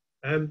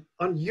it?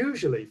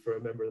 Unusually for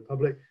a member of the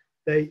public,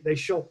 they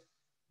shot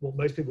what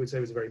most people would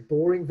say was a very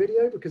boring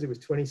video because it was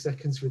 20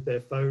 seconds with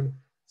their phone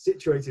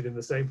situated in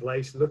the same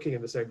place, looking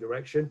in the same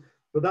direction.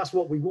 But that's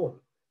what we want.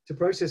 To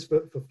process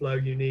for flow,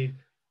 you need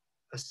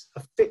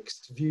a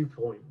fixed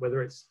viewpoint,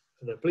 whether it's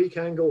an oblique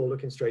angle or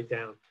looking straight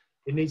down.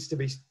 It needs to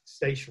be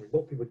stationary.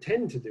 What people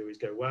tend to do is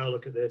go, wow,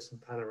 look at this,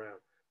 and pan around.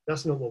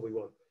 That's not what we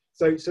want.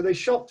 So they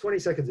shot 20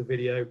 seconds of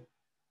video.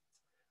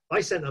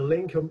 I sent a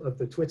link of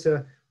the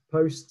Twitter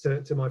post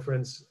to my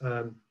friends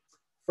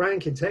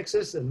Frank in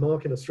Texas and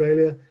Mark in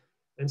Australia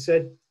and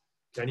said,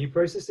 can you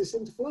process this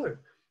into flow?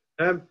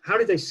 How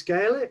did they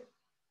scale it?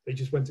 They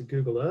just went to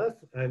Google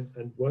Earth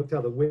and worked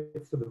out the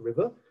width of the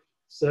river.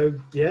 So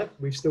yeah,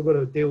 we've still got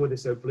to deal with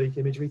this oblique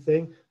imagery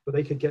thing, but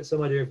they could get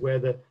some idea of where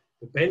the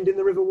bend in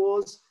the river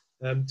was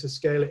to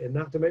scale it in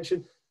that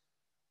dimension.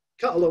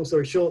 Cut a long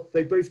story short,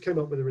 they both came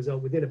up with a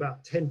result within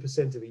about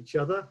 10% of each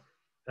other.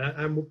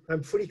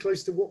 and pretty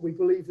close to what we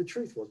believe the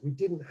truth was. We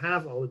didn't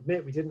have, I'll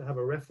admit, we didn't have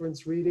a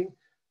reference reading,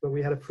 but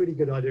we had a pretty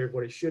good idea of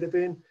what it should have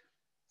been.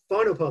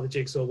 Final part of the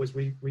jigsaw was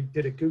we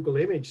did a Google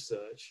image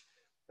search,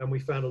 and we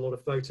found a lot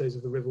of photos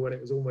of the river when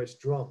it was almost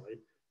dry,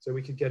 so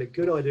we could get a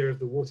good idea of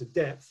the water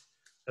depth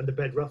and the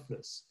bed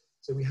roughness.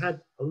 So we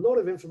had a lot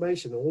of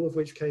information, all of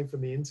which came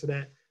from the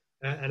internet,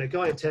 and a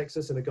guy in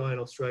Texas and a guy in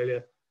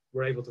Australia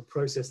were able to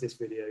process this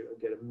video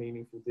and get a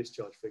meaningful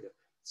discharge figure.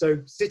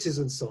 So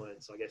citizen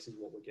science, I guess, is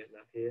what we're getting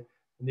at here,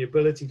 and the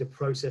ability to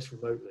process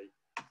remotely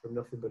from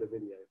nothing but a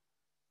video.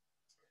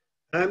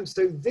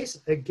 So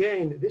this,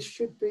 again, this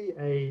should be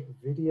a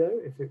video,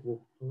 if it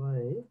will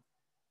play.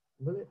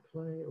 Will it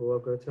play? Or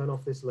I've got to turn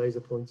off this laser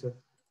pointer.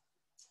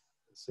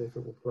 Let's see if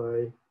it will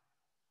play.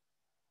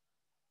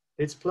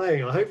 It's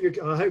playing. I hope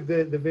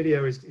the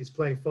video is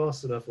playing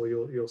fast enough, or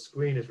your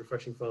screen is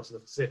refreshing fast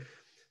enough to see it.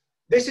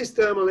 This is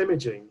thermal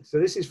imaging. So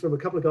this is from a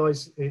couple of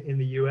guys in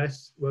the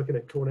US working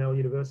at Cornell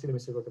University. Let me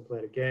see if I can play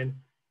it again.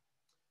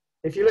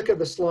 If you look at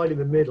the slide in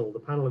the middle, the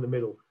panel in the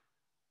middle,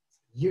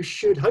 you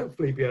should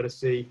hopefully be able to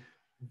see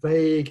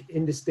vague,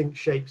 indistinct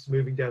shapes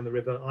moving down the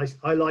river.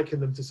 I liken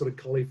them to sort of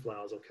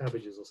cauliflowers or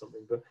cabbages or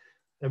something.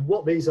 And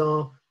what these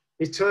are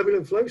is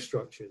turbulent flow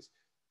structures.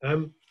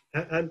 And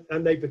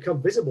they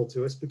become visible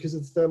to us because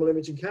of the thermal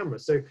imaging camera.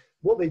 So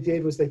what they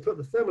did was they put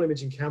the thermal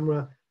imaging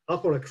camera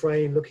up on a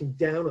crane looking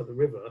down at the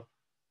river,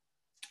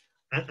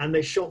 and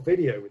they shot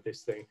video with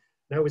this thing.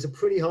 Now, it was a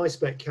pretty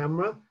high-spec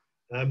camera.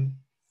 I'm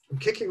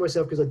kicking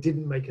myself because I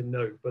didn't make a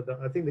note, but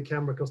I think the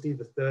camera cost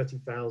either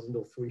 $30,000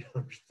 or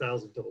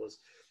 $300,000.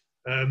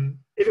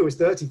 If it was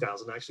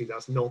 $30,000, actually,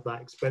 that's not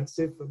that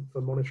expensive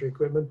for monitoring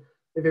equipment.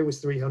 If it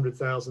was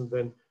 $300,000,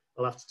 then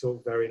I'll have to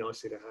talk very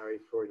nicely to Harry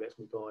before he lets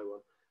me buy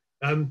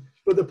one.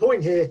 But the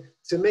point here,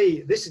 to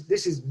me, this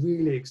is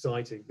really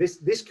exciting.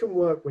 This can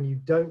work when you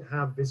don't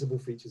have visible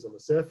features on the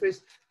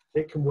surface.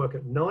 It can work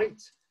at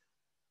night.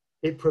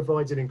 It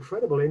provides an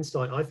incredible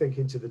insight, I think,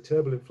 into the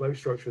turbulent flow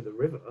structure of the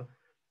river.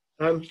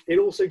 It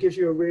also gives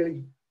you a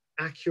really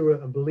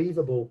accurate and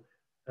believable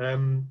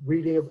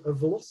reading of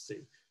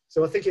velocity.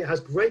 So I think it has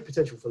great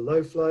potential for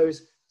low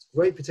flows. It's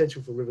great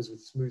potential for rivers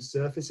with smooth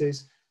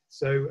surfaces.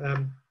 So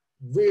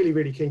really,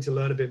 really keen to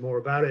learn a bit more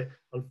about it.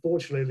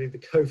 Unfortunately, the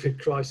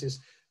COVID crisis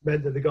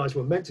meant that the guys who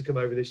were meant to come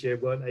over this year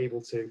weren't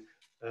able to,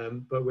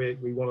 but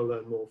we want to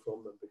learn more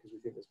from them because we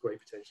think there's great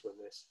potential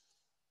in this.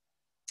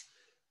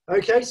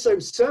 Okay, so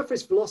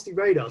surface velocity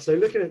radar. So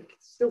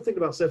still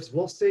thinking about surface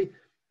velocity,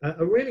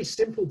 a really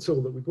simple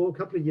tool that we bought a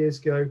couple of years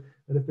ago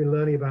and have been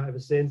learning about ever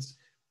since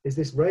is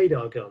this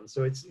radar gun.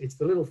 So it's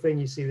the little thing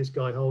you see this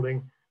guy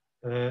holding.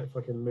 If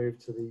I can move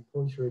to the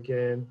pointer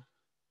again,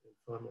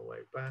 find my way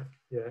back.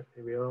 Yeah,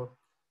 here we are.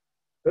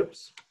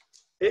 Oops.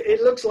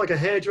 It looks like a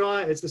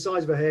hairdryer. It's the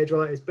size of a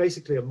hairdryer. It's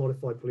basically a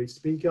modified police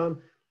speed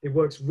gun. It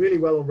works really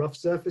well on rough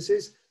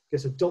surfaces.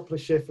 Gets a Doppler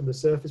shift from the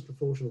surface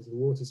proportional to the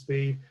water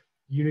speed.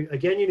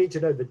 Again, you need to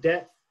know the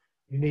depth.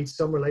 You need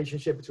some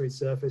relationship between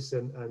surface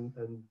and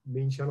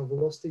mean channel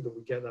velocity, but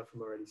we get that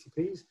from our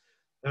ADCPs.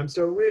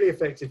 So a really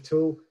effective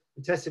tool.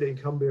 We tested it in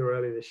Cumbria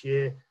earlier this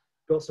year.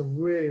 Got some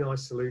really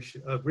nice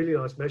really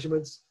nice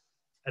measurements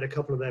at a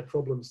couple of their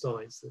problem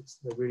sites that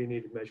they really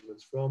needed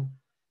measurements from.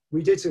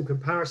 We did some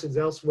comparisons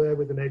elsewhere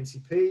with an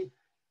ADCP,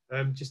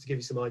 just to give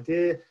you some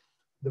idea.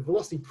 The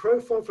velocity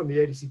profile from the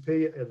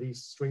ADCP are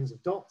these strings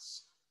of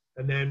dots.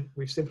 And then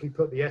we've simply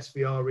put the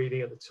SVR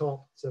reading at the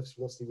top, surface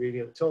velocity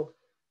reading at the top,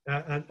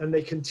 and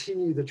they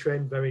continue the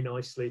trend very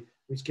nicely,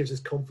 which gives us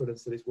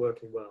confidence that it's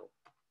working well.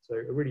 So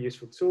a really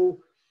useful tool.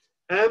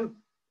 And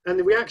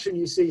the reaction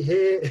you see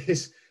here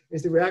is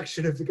the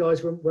reaction of the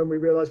guys when we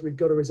realized we've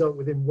got a result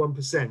within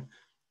 1%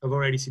 of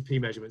our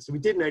ADCP measurement. So we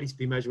did an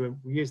ADCP measurement,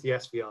 we used the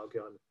SVR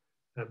gun,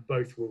 and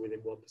both were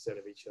within 1%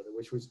 of each other,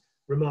 which was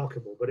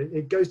remarkable. But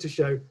it goes to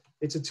show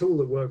it's a tool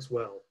that works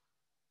well.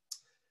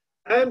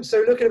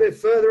 So looking a bit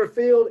further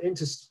afield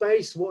into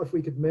space, what if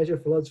we could measure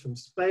floods from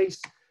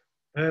space?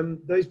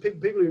 Those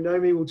people who know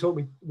me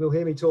will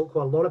hear me talk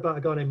quite a lot about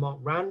a guy named Mark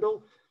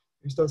Randall,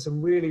 who's done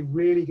some really,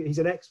 really good, he's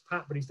an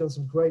expat, but he's done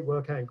some great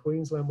work out in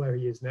Queensland where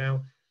he is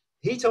now.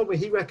 He told me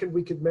he reckoned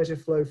we could measure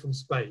flow from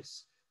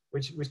space,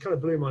 which kind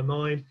of blew my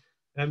mind.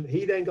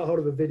 He then got hold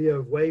of a video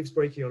of waves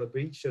breaking on a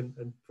beach and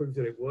proved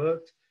that it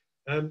worked.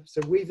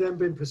 So we've then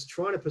been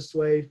trying to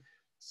persuade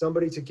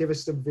somebody to give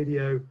us some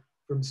video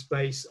from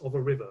space of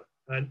a river.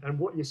 And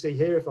what you see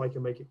here, if I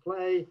can make it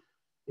play,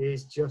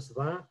 is just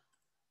that.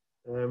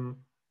 Oh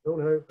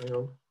no, hang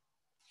on.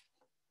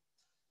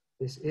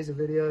 This is a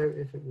video,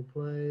 if it will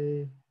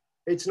play.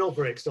 It's not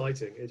very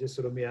exciting, it just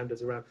sort of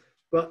meanders around.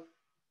 But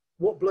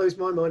what blows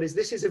my mind is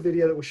this is a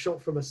video that was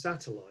shot from a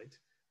satellite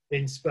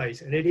in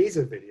space, and it is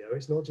a video,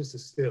 it's not just a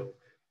still.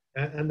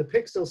 And the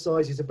pixel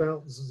size is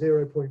about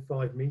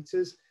 0.5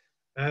 meters.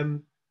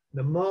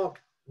 The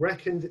Mark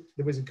reckoned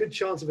there was a good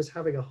chance of us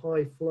having a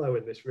high flow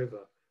in this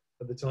river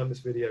at the time this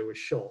video was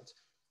shot.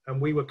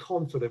 And we were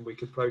confident we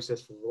could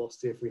process for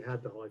velocity if we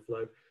had the high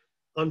flow.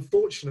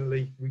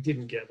 Unfortunately, we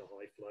didn't get the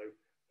high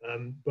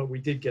flow, but we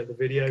did get the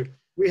video.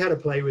 We had a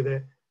play with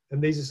it.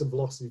 And these are some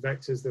velocity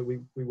vectors that we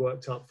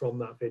worked up from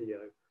that video.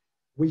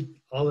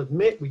 I'll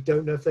admit, we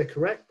don't know if they're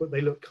correct, but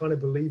they look kind of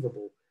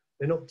believable.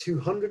 They're not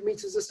 200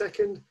 meters a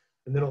second,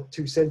 and they're not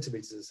 2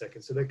 centimeters a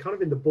second. So they're kind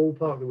of in the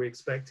ballpark that we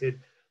expected,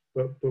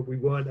 but we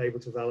weren't able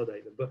to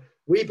validate them. But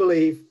we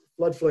believe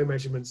flood flow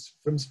measurements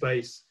from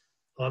space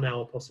are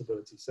now a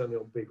possibility, certainly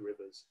on big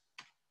rivers.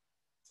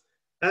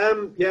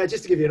 Yeah,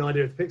 just to give you an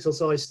idea of the pixel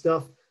size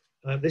stuff,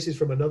 this is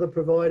from another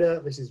provider.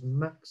 This is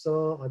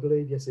Maxar, I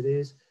believe. Yes, it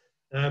is.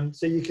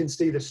 So you can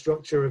see the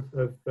structure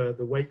of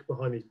the wake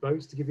behind these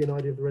boats to give you an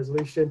idea of the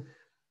resolution.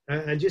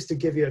 And just to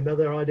give you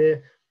another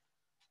idea,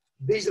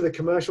 these are the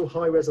commercial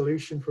high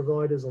resolution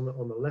providers on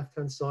the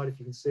left-hand side, if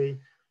you can see.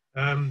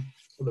 On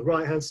the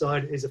right-hand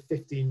side is a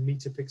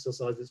 15-meter pixel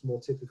size that's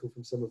more typical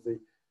from some of the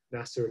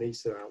NASA and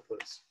ESA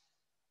outputs.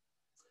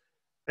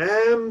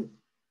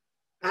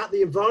 At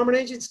the Environment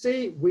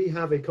Agency, we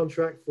have a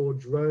contract for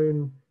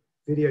drone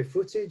video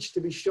footage to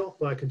be shot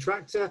by a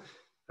contractor.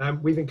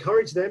 We've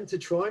encouraged them to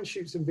try and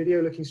shoot some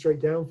video looking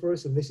straight down for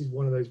us, and this is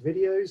one of those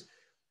videos.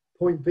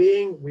 Point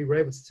being, we were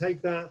able to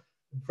take that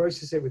and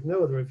process it with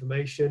no other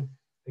information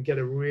and get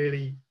a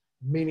really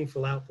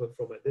meaningful output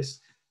from it.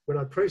 When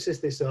I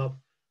processed this up,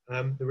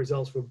 the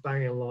results were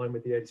bang in line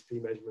with the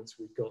ADSP measurements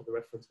we've got, the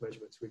reference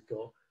measurements we've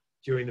got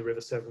during the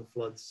River Severn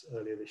floods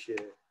earlier this year.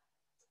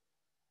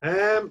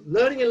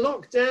 Learning in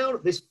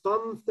lockdown, this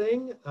fun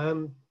thing.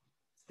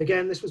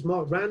 Again, this was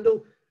Mark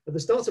Randall. At the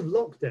start of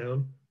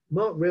lockdown,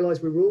 Mark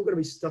realized we were all going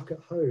to be stuck at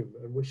home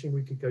and wishing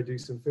we could go do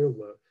some field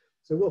work.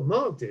 So what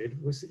Mark did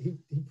was he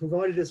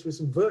provided us with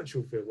some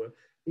virtual field work.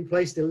 He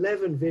placed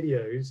 11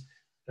 videos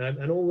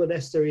and all the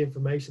necessary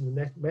information,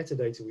 the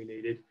metadata we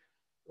needed,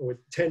 or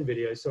 10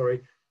 videos,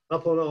 sorry,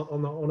 up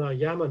on our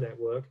Yammer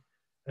network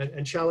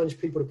and challenged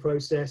people to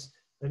process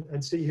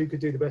and see who could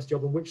do the best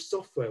job and which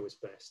software was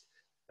best.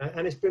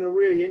 And it's been a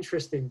really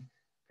interesting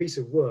piece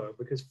of work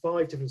because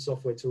 5 different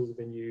software tools have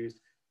been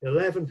used,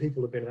 11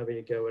 people have been having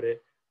a go at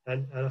it,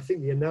 and I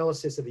think the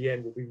analysis at the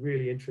end will be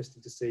really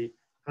interesting to see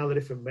how the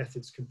different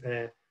methods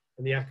compare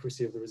and the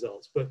accuracy of the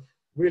results. But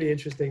really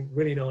interesting,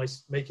 really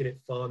nice, making it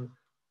fun.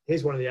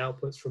 Here's one of the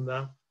outputs from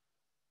that.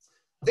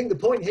 I think the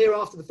point here,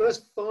 after the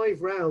first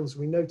 5 rounds,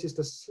 we noticed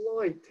a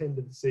slight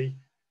tendency.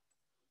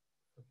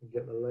 I can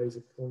get the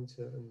laser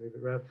pointer and move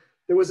it around.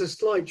 There was a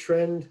slight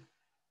trend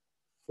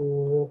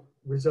for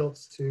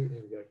results to,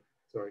 here we go,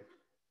 sorry.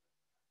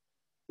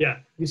 Yeah,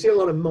 you see a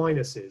lot of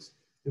minuses.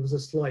 There was a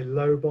slight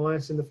low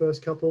bias in the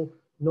first couple,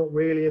 not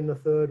really in the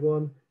third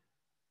one,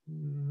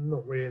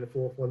 not really in the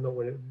fourth one, not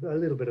really, a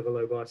little bit of a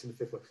low bias in the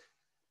fifth one.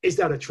 Is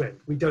that a trend?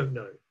 We don't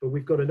know, but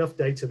we've got enough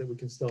data that we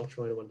can start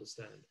trying to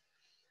understand.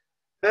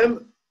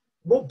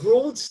 More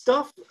broad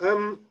stuff.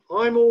 I'm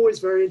always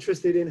very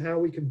interested in how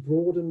we can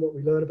broaden what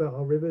we learn about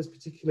our rivers,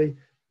 particularly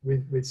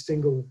with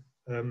single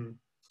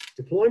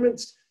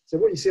deployments. So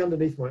what you see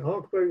underneath my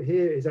arc boat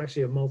here is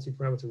actually a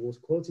multi-parameter water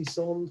quality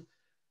sonde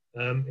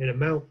in a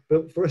mount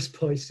built for us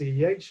by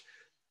CEH.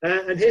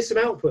 And here's some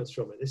outputs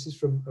from it. This is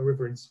from a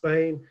river in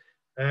Spain.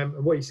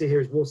 And what you see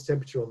here is water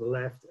temperature on the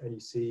left, and you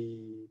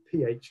see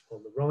pH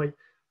on the right.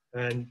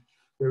 And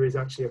there is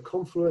actually a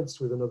confluence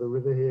with another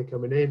river here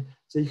coming in.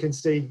 So you can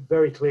see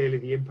very clearly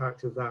the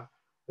impact of that,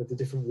 of the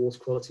different water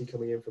quality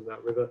coming in from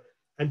that river,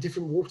 and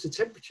different water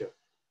temperature.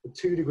 The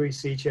 2 degree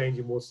C change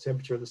in water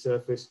temperature at the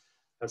surface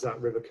as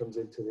that river comes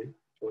into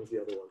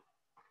the other one.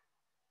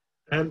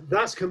 And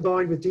that's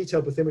combined with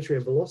detailed bathymetry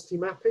and velocity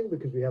mapping,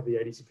 because we have the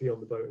ADCP on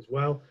the boat as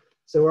well.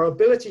 So our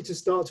ability to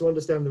start to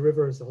understand the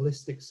river as a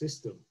holistic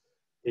system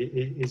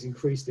is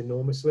increased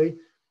enormously.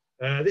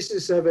 This is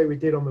a survey we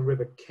did on the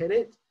River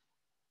Kennet.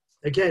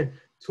 Again,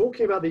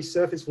 talking about these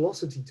surface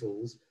velocity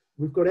tools,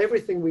 we've got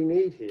everything we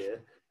need here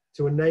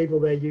to enable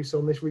their use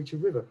on this reach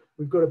of river.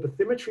 We've got a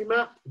bathymetry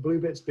map, the blue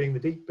bits being the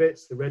deep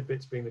bits, the red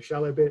bits being the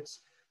shallow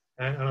bits.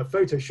 And I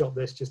photoshopped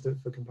this just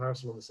for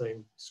comparison on the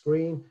same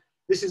screen.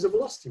 This is a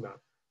velocity map.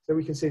 So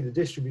we can see the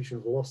distribution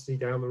of velocity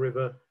down the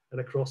river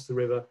and across the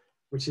river,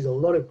 which is a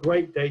lot of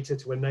great data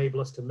to enable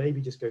us to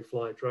maybe just go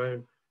fly a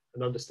drone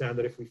and understand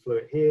that if we flew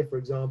it here, for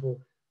example,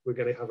 we're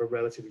going to have a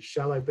relatively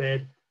shallow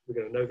bed. We're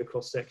going to know the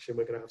cross section.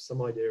 We're going to have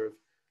some idea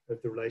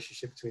of the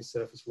relationship between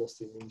surface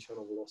velocity and mean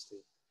channel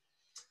velocity.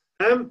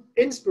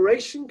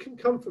 Inspiration can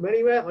come from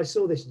anywhere. I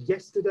saw this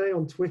yesterday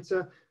on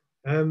Twitter.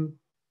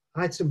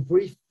 I had some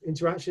brief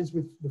interactions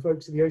with the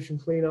folks at the Ocean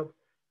Cleanup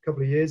a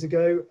couple of years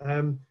ago.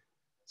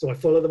 So I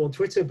follow them on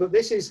Twitter, but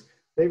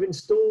they've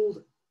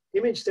installed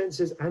image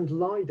sensors and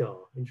LiDAR,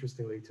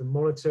 interestingly, to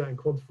monitor and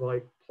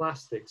quantify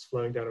plastics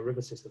flowing down a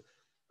river system.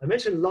 I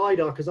mentioned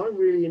LiDAR because I'm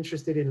really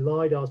interested in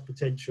LiDAR's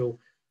potential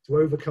to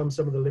overcome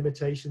some of the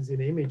limitations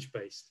in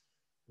image-based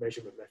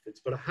measurement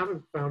methods, but I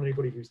haven't found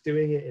anybody who's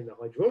doing it in the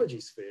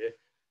hydrology sphere,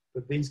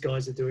 but these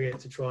guys are doing it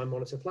to try and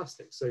monitor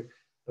plastics. So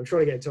I'm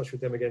trying to get in touch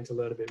with them again to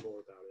learn a bit more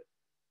about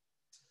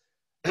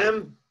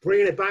it.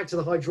 Bringing it back to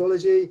the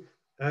hydrology,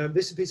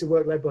 this is a piece of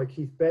work led by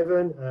Keith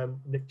Bevan.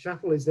 Nick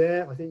Chappell is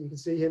there. I think you can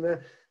see him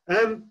there.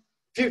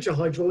 Future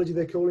hydrology,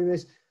 they're calling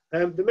this.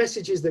 The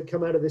messages that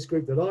come out of this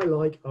group that I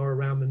like are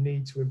around the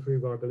need to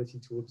improve our ability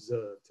to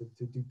observe,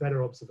 to do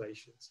better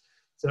observations.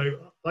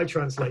 So I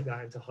translate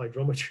that into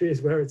hydrometry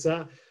is where it's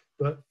at,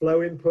 but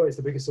flow input is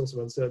the biggest source of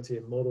uncertainty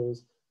in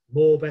models.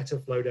 More better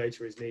flow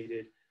data is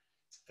needed.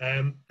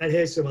 And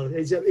here's some other,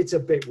 it's a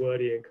bit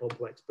wordy and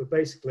complex, but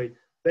basically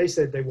they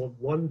said they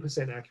want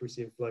 1%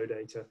 accuracy in flow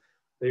data.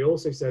 They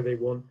also say they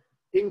want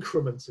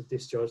increments of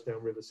discharge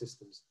down river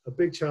systems. A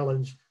big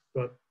challenge,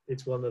 but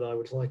it's one that I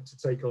would like to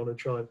take on and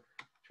try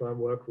and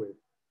work with.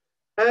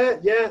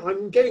 Yeah,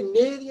 I'm getting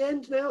near the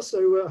end now,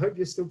 so I hope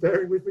you're still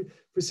bearing with me.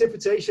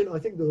 Precipitation, I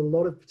think there's a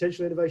lot of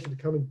potential innovation to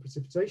come in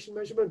precipitation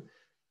measurement.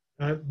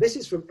 This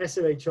is from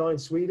SMHI in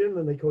Sweden,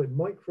 and they call it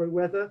micro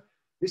weather.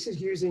 This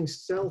is using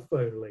cell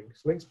phone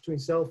links between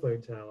cell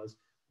phone towers,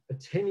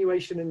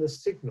 attenuation in the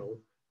signal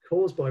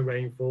caused by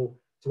rainfall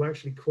to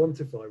actually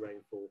quantify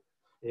rainfall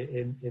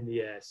in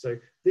the air. So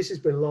this has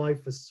been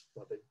live for,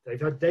 well,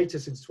 they've had data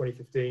since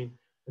 2015,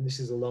 and this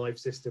is a live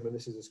system, and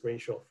this is a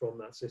screenshot from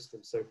that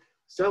system. So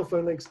cell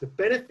phone links, the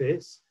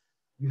benefits,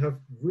 you have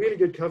really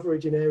good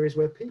coverage in areas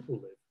where people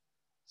live.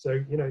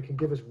 So, you know, it can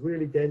give us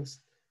really dense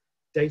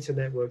data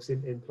networks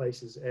in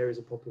places, areas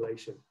of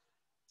population.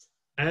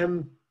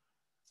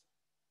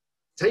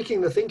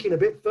 Taking the thinking a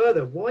bit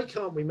further, why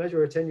can't we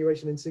measure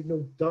attenuation in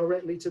signal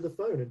directly to the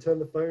phone and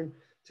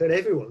turn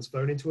everyone's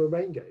phone into a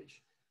rain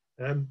gauge?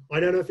 I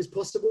don't know if it's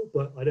possible,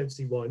 but I don't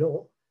see why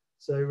not.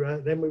 So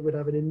then we would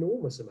have an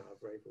enormous amount of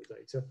rainfall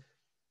data.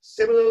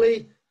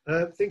 Similarly,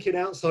 thinking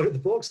outside of the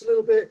box a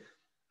little bit,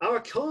 our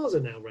cars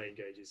are now rain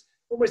gauges.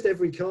 Almost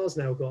every car's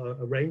now got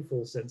a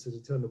rainfall sensor to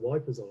turn the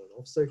wipers on and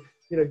off. So,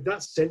 you know,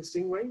 that's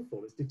sensing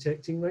rainfall, it's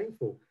detecting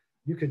rainfall.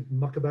 You could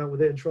muck about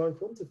with it and try and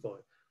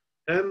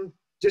quantify.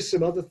 Just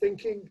some other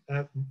thinking,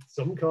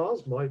 some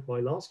cars, my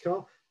last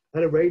car,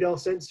 had a radar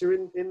sensor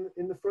in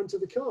the front of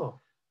the car.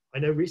 I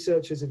know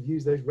researchers have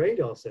used those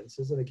radar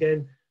sensors, and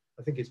again,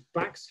 I think it's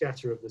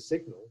backscatter of the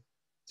signal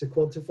to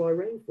quantify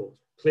rainfall.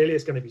 Clearly,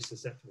 it's going to be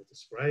susceptible to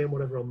spray and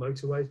whatever on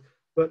motorways,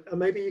 but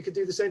maybe you could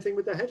do the same thing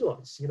with the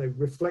headlights. You know,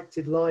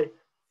 reflected light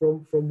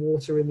from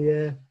water in the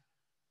air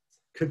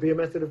could be a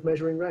method of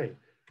measuring rain.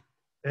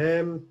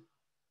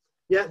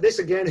 Yeah, this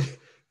again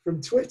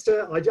from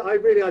Twitter. I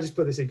just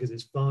put this in because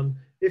it's fun.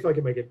 If I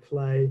can make it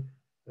play,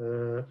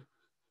 come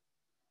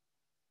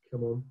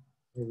on,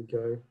 here we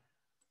go.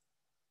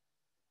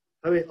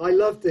 I mean, I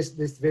love this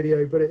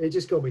video, but it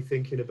just got me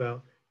thinking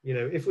about, you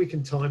know, if we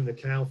can time the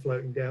cow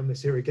floating down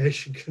this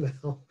irrigation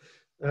canal,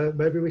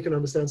 maybe we can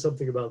understand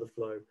something about the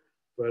flow.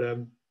 But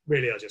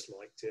really, I just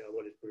liked it. I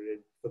wanted to put it in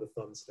for the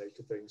fun state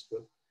of things.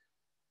 But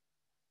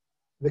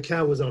the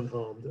cow was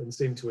unharmed and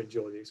seemed to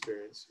enjoy the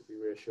experience. You'd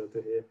be reassured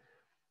to hear.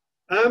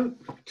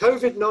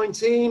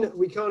 COVID-19,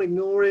 we can't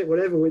ignore it,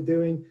 whatever we're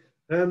doing.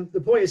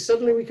 The point is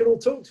suddenly we can all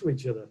talk to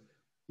each other.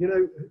 You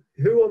know,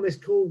 who on this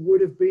call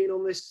would have been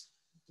on this,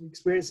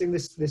 experiencing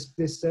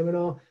this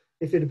seminar?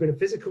 If it had been a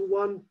physical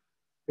one,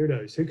 who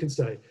knows, who can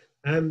say?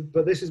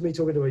 But this was me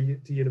talking to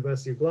the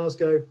University of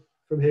Glasgow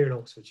from here in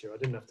Oxfordshire. I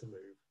didn't have to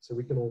move, so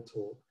we can all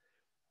talk.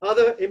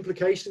 Other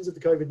implications of the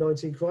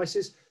COVID-19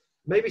 crisis,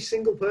 maybe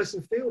single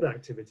person field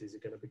activities are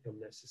going to become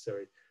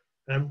necessary.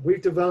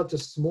 We've developed a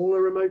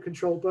smaller remote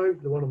control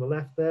boat, the one on the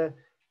left there,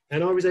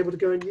 and I was able to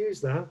go and use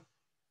that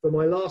for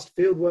my last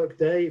fieldwork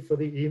day for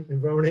the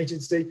Environment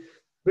Agency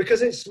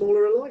because it's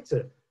smaller and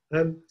lighter.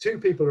 2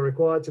 people are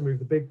required to move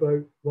the big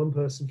boat, 1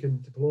 person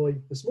can deploy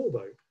the small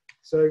boat.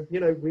 So,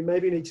 you know, we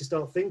maybe need to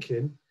start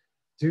thinking,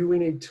 do we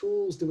need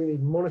tools, do we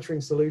need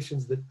monitoring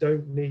solutions that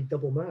don't need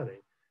double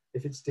manning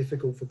if it's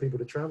difficult for people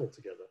to travel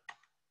together?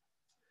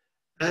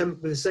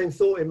 With the same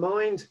thought in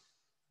mind,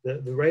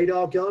 the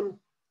radar gun,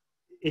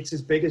 it's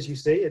as big as you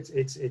see.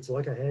 It's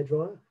like a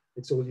hairdryer.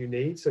 It's all you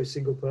need. So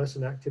single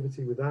person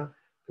activity with that,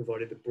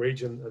 provided the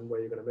bridge and where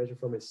you're going to measure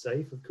from is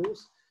safe, of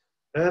course.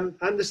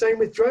 And the same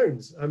with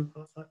drones.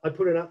 I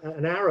put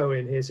an arrow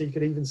in here so you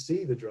could even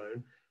see the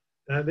drone.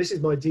 This is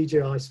my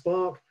DJI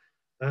Spark.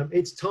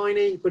 It's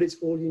tiny, but it's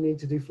all you need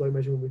to do flow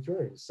measurement with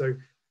drones. So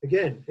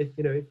again,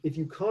 if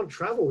you can't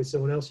travel with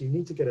someone else, you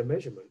need to get a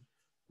measurement.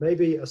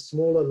 Maybe a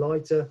smaller,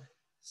 lighter,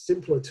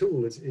 simpler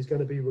tool is going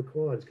to be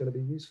required. It's going to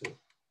be useful.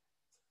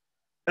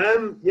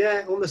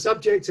 Yeah, on the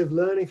subject of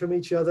learning from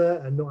each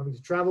other and not having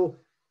to travel,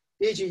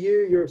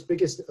 EGU, Europe's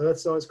biggest earth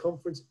science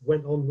conference,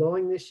 went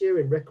online this year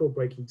in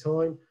record-breaking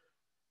time.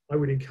 I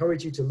would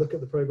encourage you to look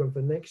at the program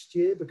for next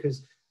year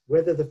because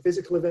whether the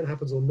physical event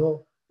happens or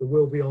not, there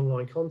will be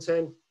online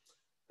content.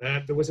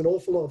 There was an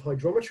awful lot of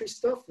hydrometry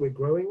stuff. We're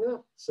growing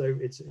that. So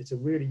it's a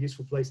really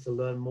useful place to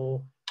learn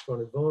more, try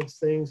and advance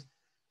things.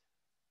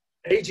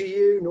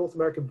 AGU, North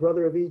American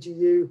brother of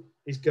EGU,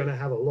 is going to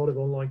have a lot of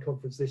online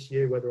conference this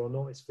year, whether or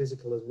not it's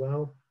physical as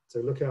well. So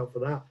look out for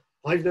that.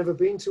 I've never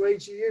been to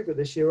AGU, but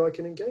this year I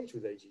can engage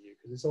with AGU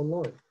because it's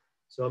online.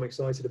 So I'm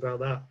excited about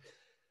that.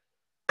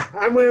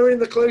 And we're in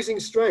the closing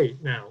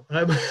straight now.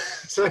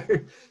 So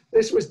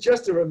this was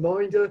just a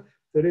reminder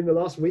that in the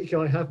last week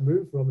I have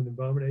moved from an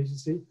environment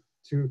agency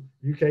to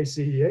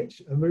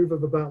UKCEH, a move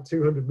of about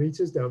 200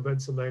 meters down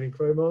Benson Lane in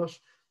Crowmarsh.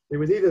 it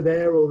was either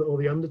there or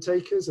the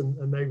undertakers,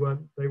 and they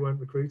weren't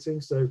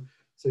recruiting. So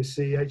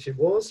CEH it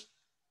was.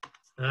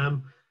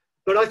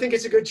 But I think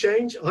it's a good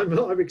change.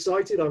 I'm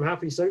excited. I'm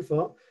happy so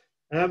far.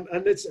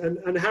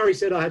 And Harry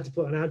said I had to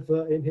put an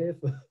advert in here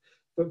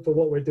for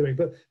what we're doing.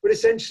 But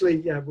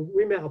essentially, yeah,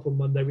 we met up on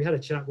Monday. We had a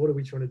chat. What are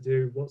we trying to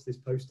do? What's this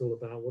post all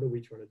about? What are we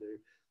trying to do?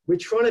 We're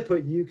trying to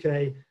put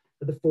UK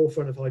at the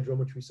forefront of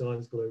hydrometry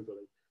science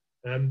globally.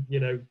 You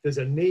know, there's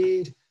a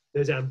need,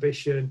 there's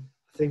ambition.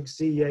 I think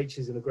CEH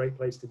is in a great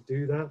place to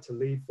do that, to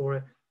lead for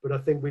it. But I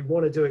think we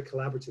want to do it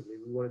collaboratively.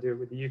 We want to do it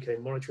with the UK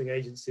monitoring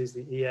agencies,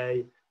 the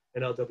EA,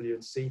 NRW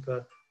and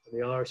SEPA, and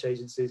the Irish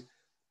agencies,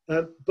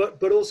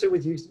 but also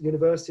with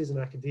universities and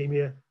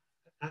academia,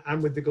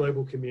 and with the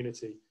global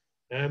community.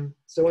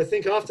 So I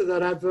think after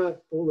that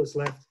advert, all that's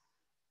left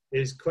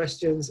is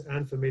questions,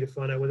 and for me to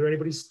find out whether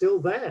anybody's still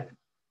there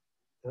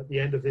at the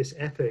end of this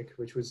epic,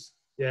 which was,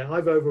 yeah,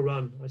 I've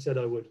overrun. I said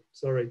I would.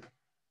 Sorry.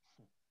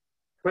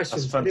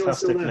 Questions? That's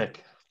fantastic,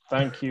 Nick.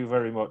 Thank you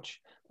very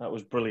much. That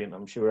was brilliant.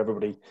 I'm sure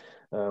everybody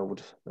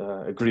would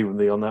agree with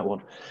me on that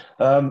one.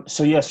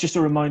 So yes, just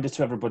a reminder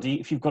to everybody,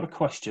 if you've got a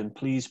question,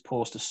 please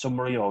post a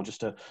summary or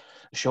just a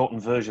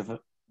shortened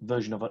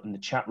version of it in the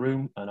chat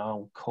room, and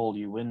I'll call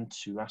you in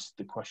to ask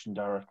the question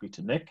directly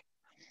to Nick,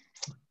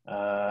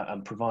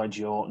 and provide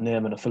your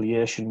name and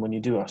affiliation when you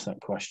do ask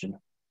that question.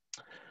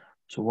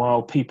 So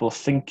while people are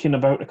thinking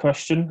about a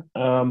question,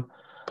 I'll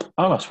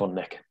ask one,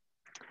 Nick.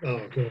 Oh,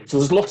 good. So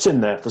there's lots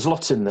in there. There's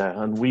lots in there,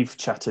 and we've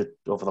chatted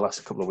over the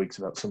last couple of weeks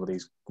about some of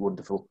these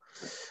wonderful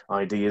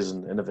ideas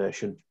and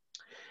innovation.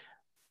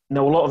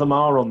 Now, a lot of them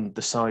are on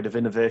the side of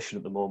innovation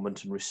at the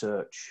moment and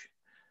research.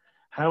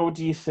 How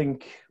do you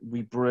think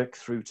we break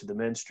through to the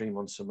mainstream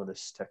on some of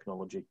this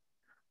technology?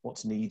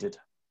 What's needed?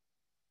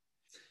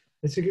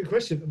 It's a good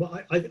question.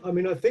 But I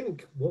mean, I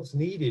think what's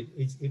needed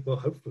is, well,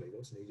 hopefully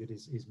what's needed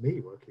is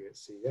me working at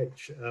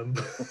CEH.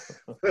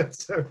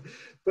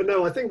 But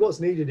no, I think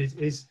what's needed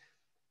is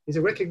a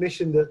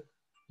recognition that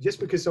just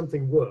because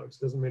something works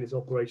doesn't mean it's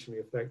operationally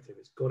effective.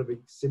 It's got to be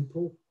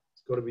simple,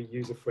 it's got to be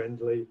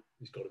user-friendly,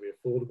 it's got to be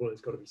affordable, and it's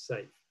got to be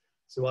safe.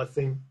 So I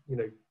think, you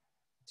know,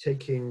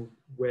 taking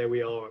where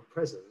we are at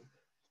present,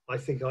 I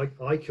think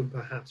I can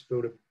perhaps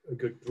build a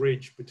good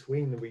bridge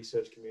between the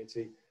research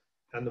community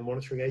and the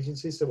monitoring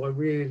agencies. So I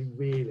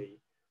really,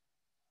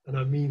 and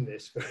I mean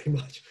this very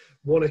much,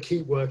 want to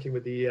keep working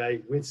with the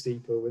EA, with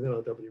SEPA, with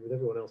NRW, with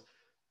everyone else,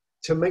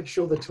 to make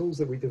sure the tools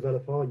that we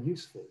develop are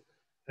useful.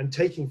 And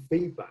taking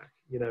feedback,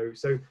 you know,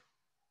 so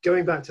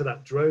going back to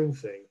that drone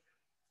thing,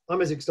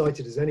 I'm as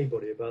excited as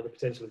anybody about the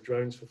potential of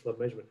drones for flood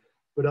measurement,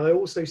 but I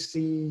also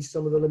see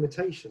some of the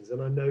limitations.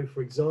 And I know,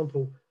 for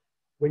example,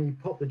 when you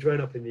pop the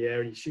drone up in the air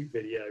and you shoot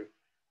video,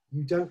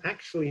 you don't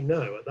actually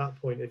know at that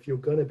point if you're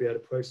going to be able to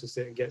process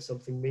it and get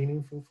something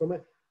meaningful from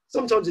it.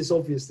 Sometimes it's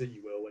obvious that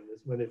you will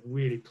when there's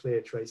really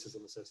clear traces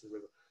on the surface of the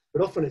river,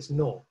 but often it's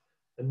not.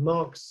 And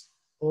Mark's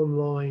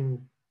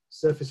online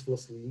surface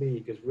velocity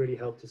league has really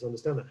helped us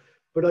understand that.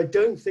 But I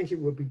don't think it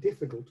would be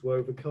difficult to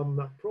overcome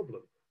that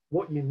problem.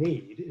 What you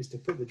need is to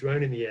put the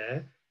drone in the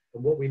air,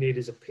 and what we need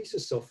is a piece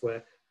of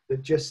software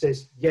that just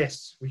says,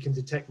 yes, we can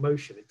detect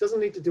motion. It doesn't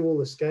need to do all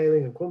the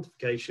scaling and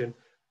quantification.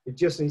 It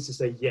just needs to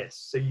say yes.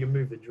 So you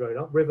move the drone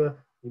upriver,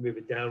 you move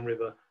it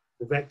downriver,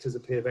 the vectors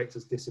appear,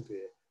 vectors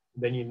disappear,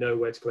 and then you know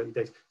where to collect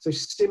your data. So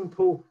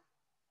simple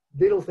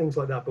little things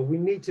like that, but we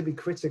need to be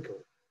critical.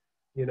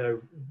 You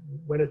know,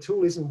 when a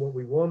tool isn't what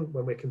we want,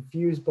 when we're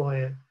confused by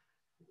it,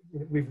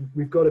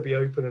 we've got to be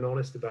open and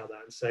honest about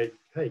that and say,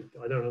 hey,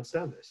 I don't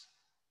understand this.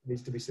 It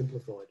needs to be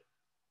simplified.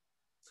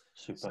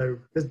 Super.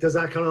 So does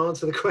that kind of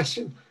answer the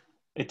question?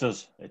 It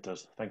does. It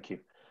does. Thank you.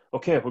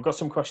 Okay, we've got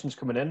some questions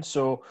coming in.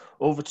 So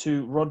over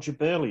to Roger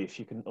Bailey, if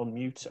you can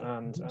unmute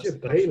and Roger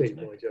Bailey,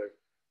 my Joe.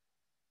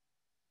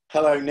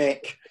 Hello,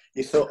 Nick.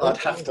 You thought I'd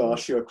have to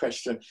ask you a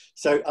question.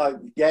 So,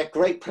 yeah,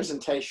 great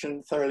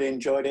presentation. Thoroughly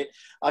enjoyed it.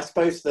 I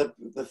suppose the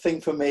thing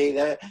for me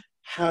there,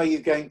 how are you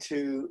going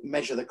to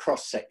measure the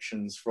cross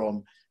sections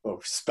from, well,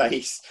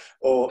 space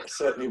or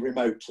certainly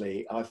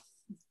remotely? I've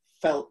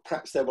felt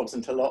perhaps there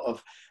wasn't a lot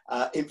of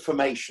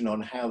information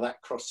on how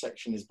that cross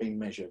section is being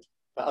measured,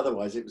 but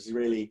otherwise it was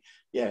really,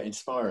 yeah,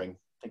 inspiring.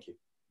 Thank you.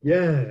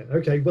 Yeah,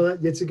 okay. Well,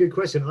 it's a good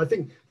question. I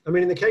think, I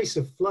mean, in the case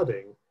of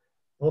flooding,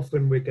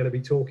 often we're going to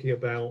be talking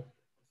about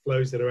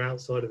flows that are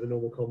outside of the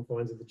normal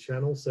confines of the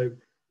channel. So,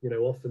 you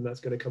know, often that's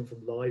going to come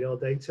from LiDAR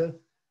data,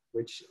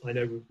 which I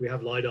know we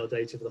have LiDAR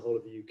data for the whole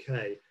of the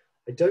UK.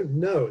 I don't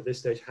know at this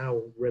stage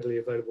how readily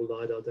available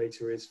LiDAR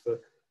data is for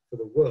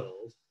the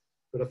world,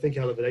 but I think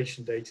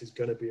elevation data is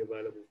going to be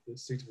available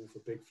that's suitable for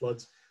big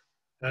floods.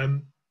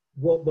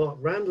 What Mark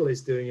Randall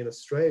is doing in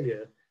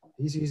Australia,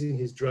 he's using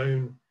his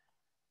drone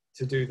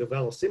to do the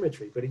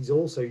velocimetry, but he's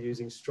also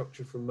using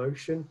structure from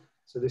motion.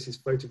 So this is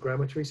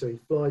photogrammetry. So he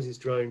flies his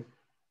drone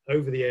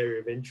over the area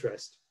of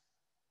interest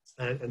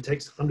and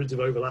takes hundreds of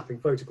overlapping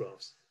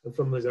photographs. And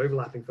from those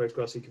overlapping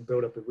photographs, he can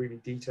build up a really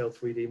detailed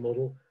 3D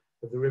model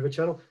of the river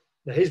channel.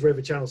 Now, his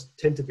river channels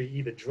tend to be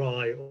either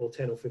dry or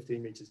 10 or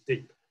 15 meters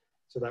deep.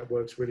 So that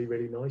works really,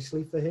 really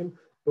nicely for him.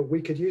 but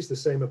we could use the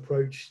same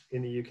approach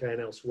in the UK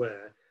and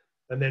elsewhere.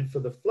 And then for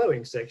the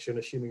flowing section,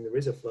 assuming there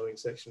is a flowing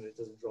section, it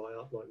doesn't dry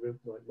up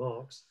like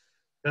marks,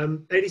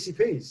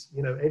 ADCPs,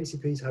 you know,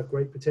 ADCPs have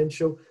great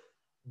potential.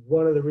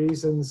 One of the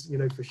reasons, you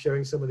know, for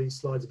showing some of these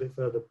slides a bit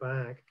further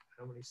back,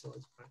 how many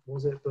slides back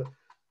was it? But,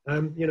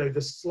 you know,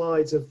 the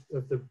slides of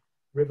the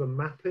river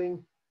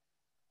mapping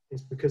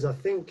is because I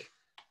think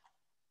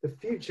the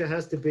future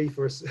has to be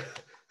for us,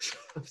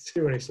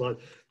 too many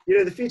slides. You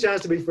know, the future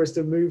has to be for us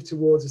to move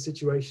towards a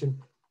situation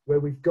where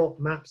we've got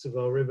maps of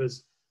our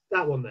rivers,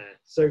 that one there.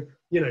 So,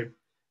 you know,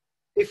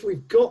 if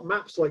we've got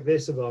maps like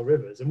this of our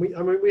rivers, and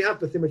I mean, we have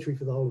bathymetry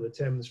for the whole of the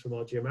Thames from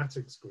our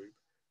geomatics group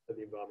at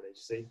the Environment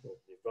Agency, well,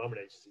 the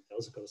Environment Agency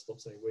does, I've got to stop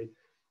saying we,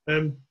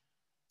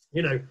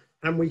 you know,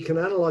 and we can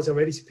analyze our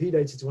ADCP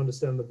data to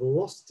understand the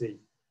velocity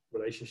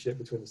relationship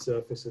between the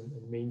surface and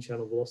mean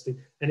channel velocity.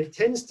 And it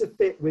tends to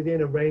fit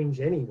within a range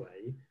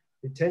anyway.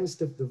 It tends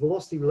to, the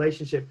velocity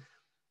relationship,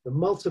 the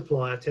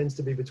multiplier tends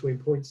to be between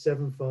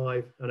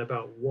 0.75 and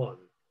about 1.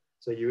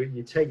 So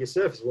you take your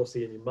surface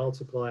velocity and you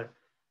multiply it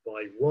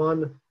by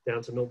 1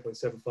 down to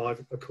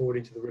 0.75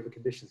 according to the river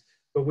conditions.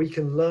 But we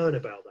can learn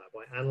about that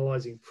by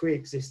analyzing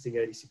pre-existing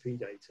ADCP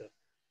data.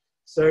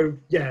 So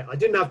yeah, I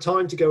didn't have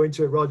time to go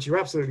into it, Rog. You're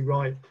absolutely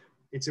right.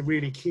 It's a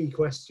really key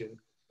question,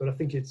 but I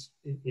think it's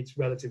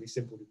relatively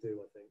simple to do,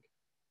 I think.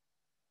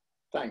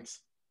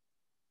 Thanks.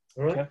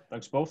 All right. Okay,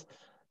 thanks both.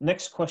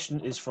 Next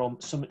question is from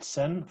Sumit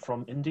Sen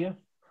from India.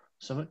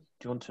 Sumit,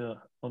 do you want to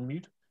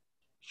unmute?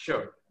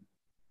 Sure.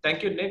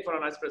 Thank you, Nick, for a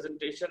nice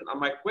presentation.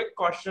 My quick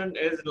question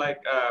is like,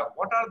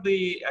 what are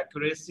the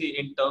accuracy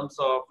in terms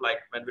of like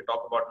when we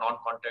talk about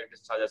non-contact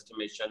discharge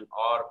estimation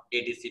or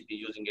ADCP,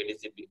 using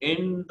ADCP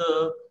in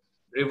the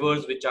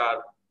rivers which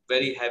are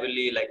very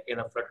heavily like in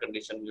a flood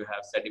condition, you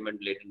have sediment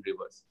laden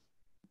rivers?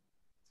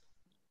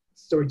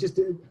 Sorry, just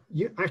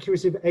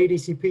accuracy of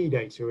ADCP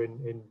data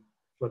in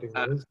flooding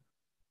rivers?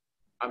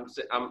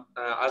 I'm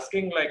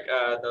asking like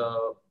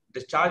the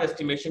discharge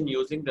estimation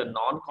using the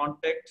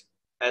non-contact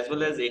as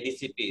well as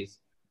ADCPs,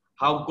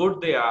 how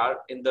good they are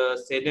in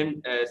the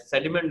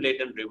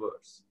sediment-laden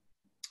rivers.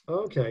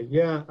 Okay,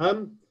 yeah.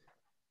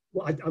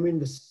 Well, I mean,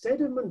 the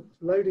sediment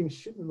loading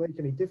shouldn't make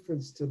any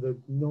difference to the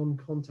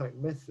non-contact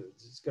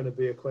methods. It's going to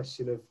be a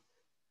question of,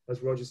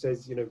 as Roger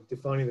says, you know,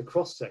 defining the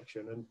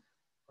cross-section. And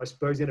I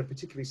suppose in a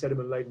particularly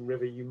sediment-laden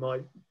river, you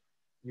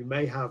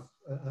may have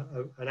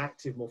an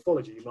active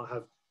morphology. You might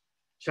have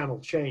channel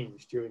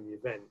change during the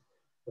event,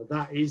 but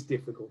that is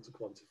difficult to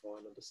quantify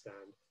and understand.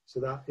 So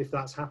that if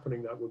that's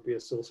happening, that would be a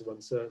source of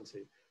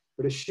uncertainty.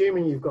 But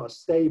assuming you've got a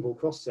stable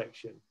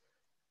cross-section,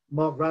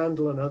 Mark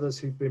Randall and others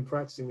who've been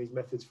practicing these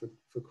methods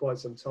for quite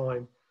some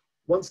time,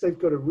 once they've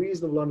got a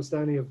reasonable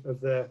understanding of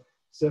their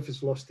surface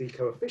velocity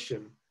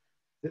coefficient,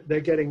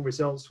 they're getting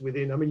results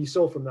within, I mean, you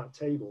saw from that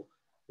table,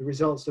 the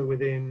results are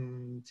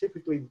within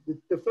typically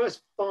the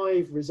first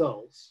 5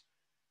 results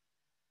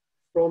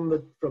from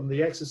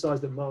the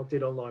exercise that Mark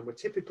did online were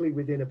typically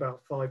within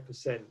about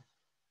 5%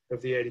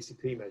 of the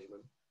ADCP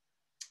measurement.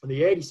 And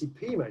the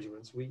ADCP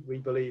measurements, we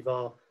believe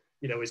are,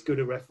 you know, as good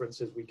a reference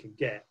as we can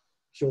get,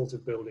 short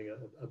of building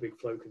a big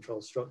flow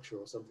control structure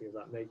or something of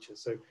that nature.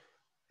 So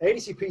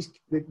ADCP,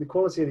 the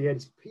quality of the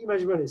ADCP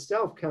measurement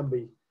itself can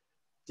be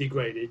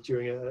degraded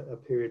during a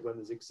period when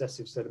there's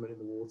excessive sediment in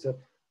the water.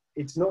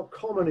 It's not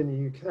common in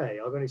the UK.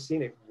 I've only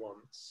seen it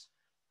once.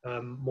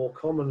 More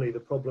commonly, the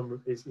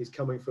problem is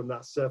coming from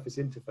that surface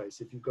interface.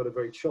 If you've got a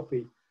very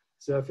choppy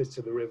surface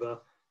to the river,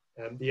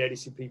 the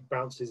ADCP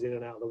bounces in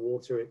and out of the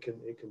water, it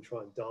can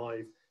try and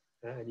dive,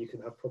 and you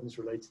can have problems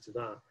related to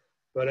that.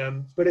 But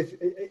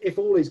if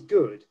all is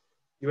good,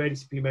 your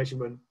ADCP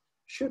measurement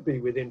should be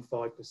within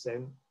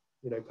 5%,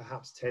 you know,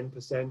 perhaps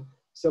 10%.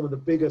 Some of the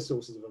bigger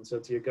sources of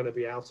uncertainty are going to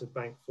be out of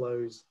bank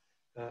flows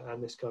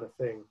and this kind of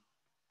thing.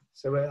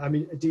 So, I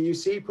mean, do you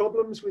see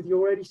problems with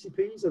your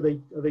ADCPs?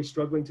 Are they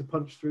struggling to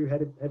punch through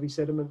heavy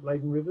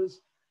sediment-laden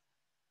rivers?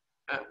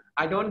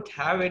 I don't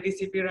have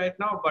ADCP right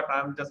now, but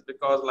I'm just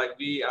because like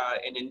we are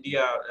in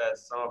India,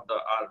 some of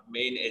our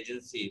main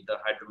agency, the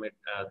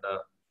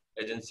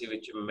agency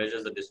which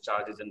measures the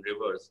discharges in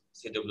rivers,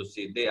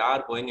 CWC, they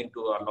are going into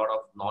a lot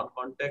of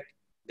non-contact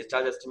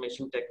discharge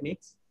estimation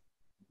techniques,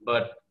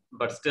 but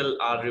still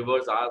our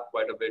rivers are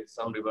quite a bit,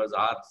 some rivers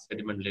are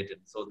sediment laden.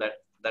 So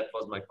that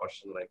was my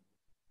question, like,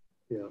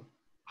 yeah,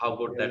 how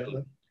good that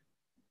will be.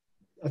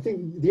 I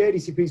think the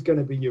ADCP is going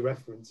to be your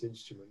reference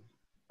instrument.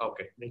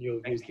 Okay. And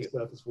you'll use the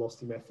surface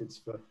velocity methods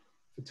for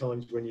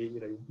times when you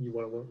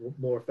want to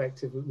more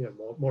effectively,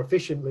 more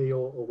efficiently,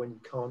 or when you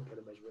can't get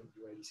a measurement of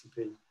your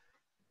ADCP.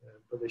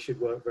 But they should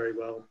work very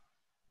well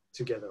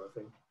together, I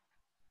think.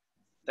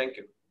 Thank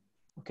you.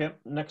 Okay,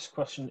 next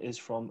question is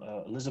from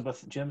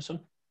Elizabeth Jameson.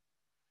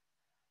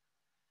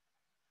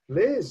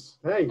 Liz,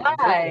 hey.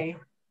 Hi.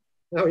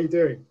 How are you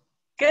doing?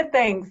 Good,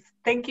 thanks.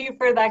 Thank you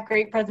for that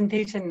great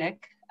presentation,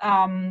 Nick.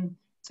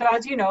 So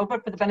as you know,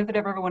 but for the benefit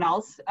of everyone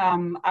else,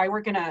 I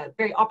work in a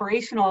very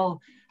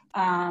operational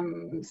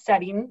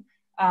setting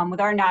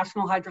with our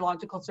National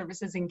Hydrological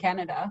Services in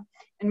Canada.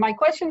 And my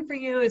question for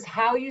you is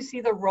how you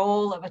see the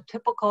role of a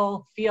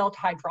typical field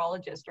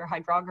hydrologist or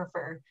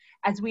hydrographer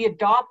as we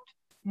adopt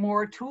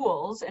more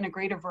tools and a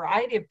greater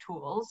variety of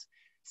tools.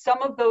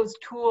 Some of those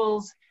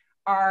tools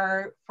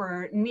are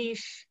for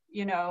niche,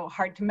 you know,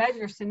 hard to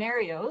measure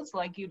scenarios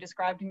like you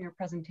described in your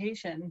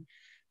presentation.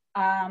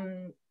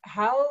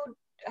 How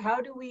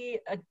do we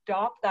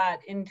adopt that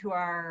into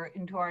our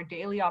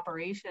daily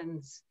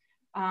operations?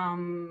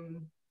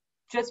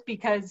 Just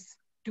because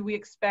do we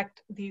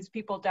expect these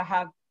people to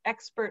have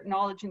expert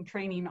knowledge and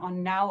training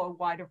on now a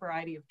wider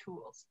variety of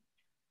tools?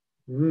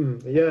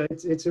 Yeah,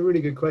 it's a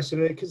really good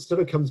question. And it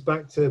sort of comes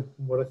back to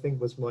what I think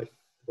was the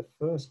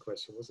first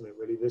question, wasn't it?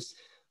 Really,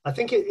 I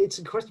think it's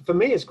a question for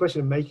me. It's a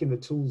question of making the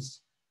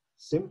tools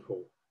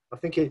simple. I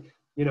think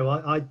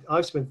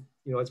I've spent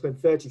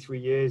 33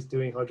 years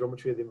doing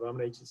hydrometry at the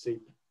Environment Agency,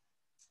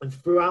 and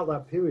throughout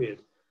that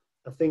period,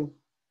 I think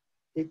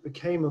it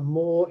became a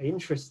more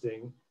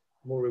interesting,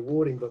 more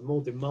rewarding, but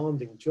more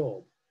demanding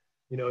job.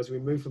 You know, as we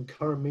move from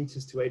current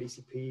meters to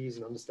ADCPs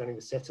and understanding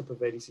the setup of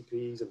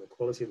ADCPs and the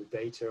quality of the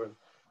data and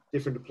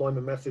different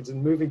deployment methods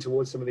and moving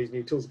towards some of these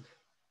new tools,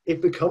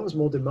 it becomes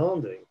more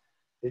demanding.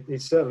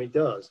 It certainly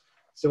does.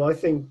 So I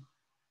think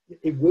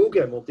it will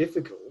get more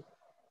difficult.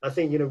 I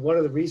think, you know, one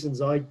of the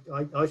reasons I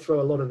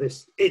throw a lot of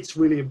this, it's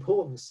really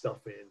important stuff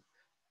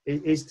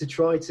in, is to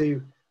try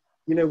to,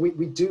 you know,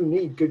 we do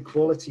need good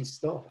quality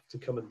staff to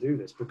come and do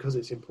this because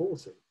it's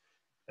important.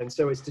 And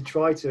so it's to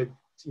try to,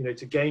 you know,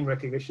 to gain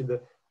recognition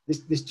that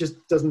this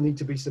just doesn't need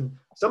to be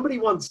somebody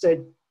once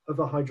said of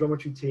a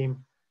hydrometry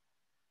team,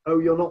 oh,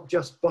 you're not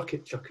just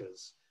bucket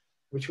chuckers,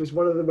 which was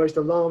one of the most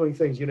alarming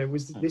things, you know,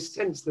 was this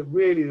sense that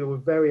really there were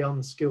very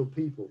unskilled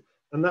people.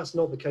 And that's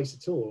not the case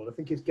at all. And I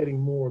think it's getting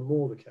more and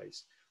more the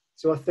case.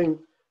 So I think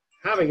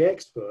having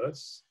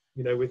experts,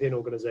 you know, within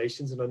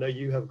organizations, and I know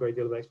you have a great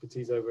deal of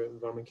expertise over at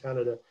Environment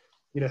Canada,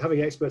 you know,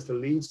 having experts to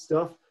lead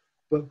stuff,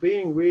 but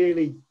being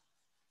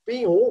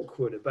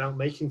awkward about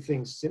making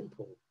things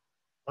simple,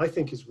 I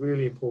think is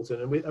really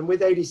important. And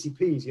with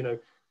ADCPs, you know,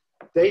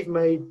 they've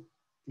made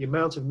the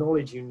amount of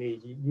knowledge you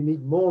need. You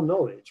need more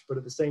knowledge, but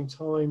at the same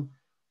time,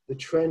 the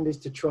trend is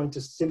to trying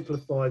to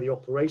simplify the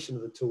operation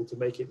of the tool to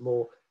make it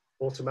more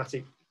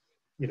automatic,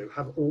 you know,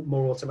 have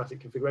more automatic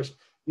configuration.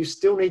 You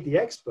still need the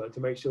expert to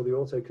make sure the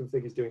auto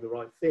config is doing the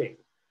right thing.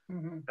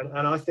 Mm-hmm.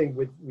 And I think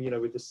with, you know,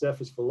 with the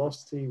surface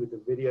velocity, with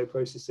the video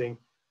processing,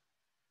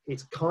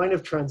 it's kind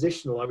of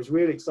transitional. I was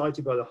really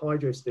excited by the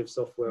HydroStiv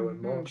software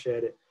when Mark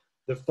shared it,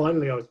 that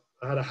finally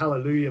I had a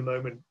hallelujah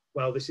moment.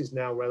 Well, this is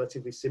now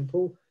relatively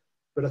simple,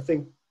 but I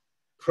think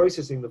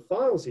processing the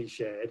files he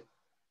shared,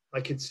 I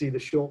could see the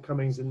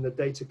shortcomings in the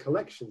data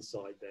collection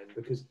side then,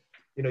 because,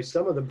 you know,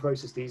 some of them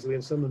processed easily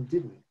and some of them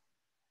didn't.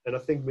 And I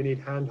think we need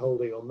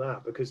hand-holding on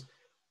that, because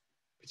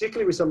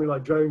particularly with something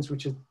like drones,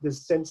 which is,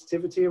 there's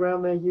sensitivity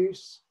around their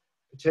use,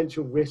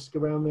 potential risk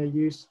around their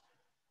use.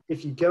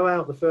 If you go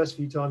out the first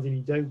few times and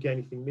you don't get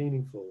anything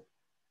meaningful,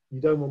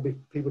 you don't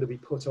want people to be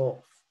put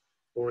off,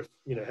 or if,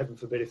 you know, heaven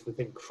forbid, if the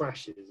thing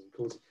crashes and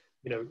causes,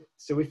 you know,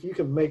 so if you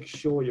can make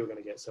sure you're going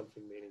to get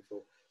something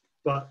meaningful.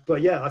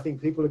 But yeah, I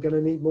think people are going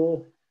to need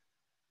more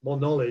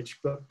knowledge,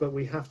 but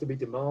we have to be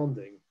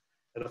demanding.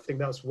 And I think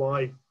that's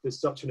why there's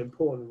such an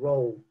important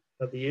role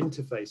at the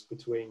interface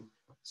between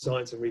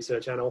science and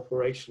research and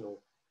operational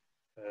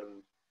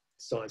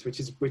science,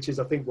 which is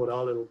I think what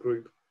our little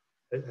group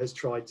has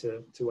tried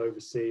to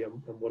oversee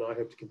and what I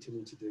hope to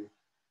continue to do.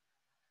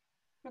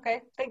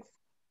 Okay, thanks.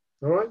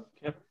 All right.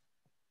 Yep.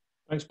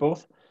 Thanks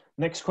both.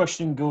 Next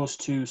question goes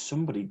to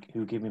somebody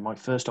who gave me my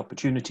first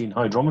opportunity in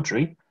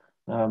hydrometry,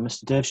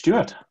 Mr. Dave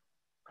Stewart.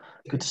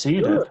 Good to see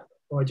you, Dave.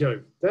 Hi,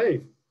 Joe.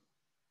 Dave.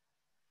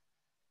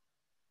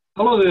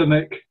 Hello there,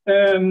 Nick.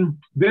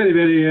 Very,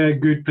 very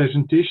good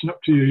presentation,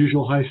 up to your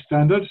usual high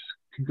standards.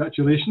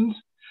 Congratulations.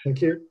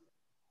 Thank you.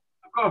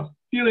 I've got a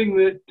feeling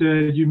that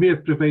you may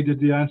have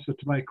provided the answer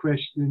to my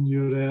question in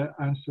your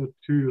answer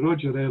to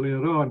Roger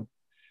earlier on.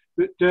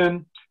 But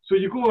so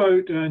you go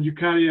out and you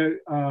carry out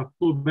a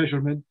flow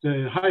measurement,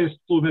 the highest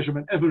flow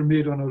measurement ever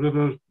made on a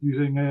river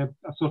using a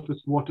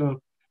surface water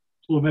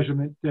flow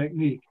measurement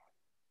technique.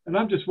 And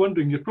I'm just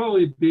wondering, you're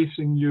probably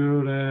basing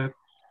your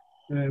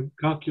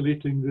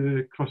calculating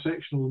the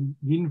cross-sectional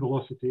mean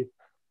velocity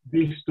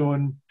based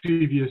on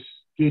previous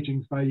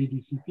gaugings by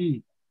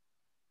EDCP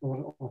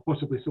or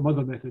possibly some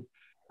other method.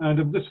 And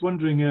I'm just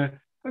wondering,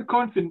 how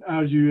confident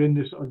are you in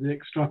this, or the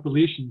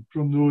extrapolation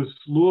from those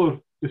lower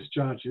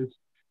discharges,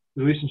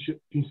 the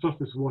relationship between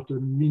surface water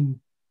and mean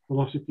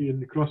velocity in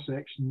the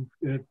cross-section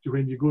to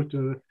when you go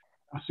to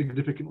a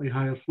significantly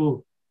higher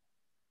flow?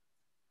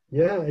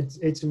 Yeah,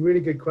 it's a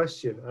really good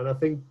question. And I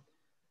think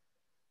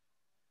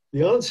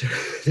the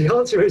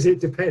answer is it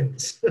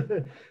depends.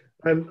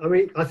 I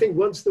mean, I think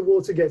once the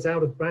water gets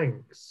out of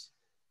banks,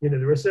 you know,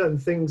 there are certain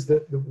things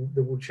that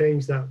will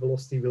change that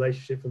velocity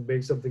relationship from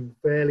being something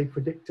fairly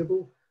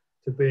predictable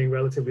to being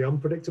relatively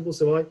unpredictable.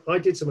 So I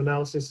did some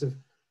analysis of,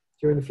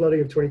 during the flooding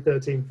of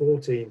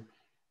 2013-14,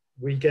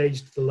 we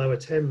gauged the lower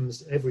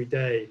Thames every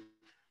day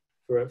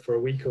for a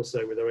week or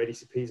so with our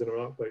ADCPs and our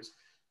arc boats.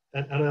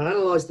 And I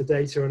analysed the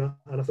data,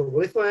 and I thought,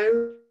 well, if I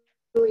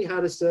only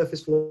had a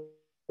surface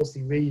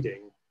velocity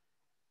reading,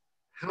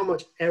 how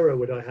much error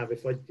would I have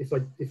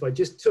if I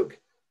just took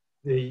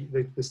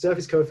the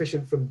surface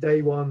coefficient from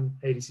day 1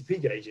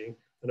 ADCP gauging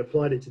and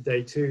applied it to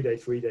day 2, day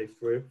 3, day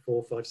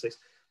 4, 5, 6?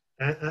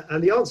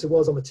 And the answer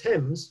was, on the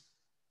Thames,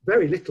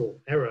 very little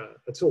error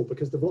at all,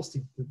 because the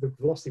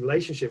velocity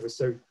relationship was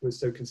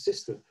so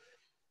consistent.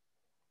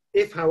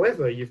 If,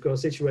 however, you've got a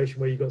situation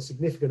where you've got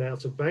significant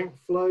out-of-bank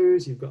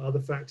flows, you've got other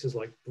factors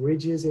like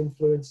bridges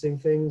influencing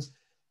things,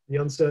 the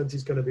uncertainty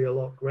is going to be a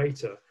lot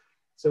greater.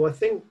 So I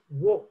think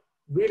what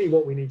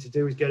we need to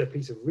do is get a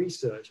piece of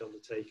research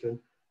undertaken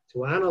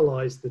to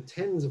analyze the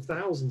tens of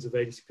thousands of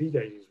ADCP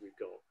gauges we've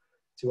got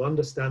to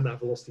understand that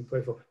velocity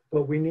profile.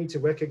 But we need to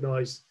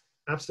recognize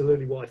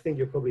absolutely what I think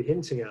you're probably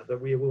hinting at,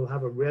 that we will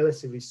have a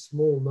relatively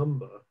small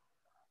number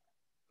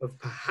of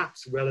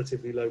perhaps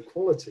relatively low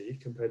quality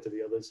compared to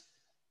the others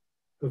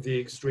of the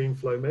extreme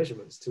flow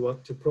measurements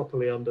to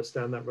properly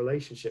understand that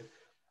relationship.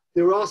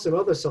 There are some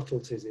other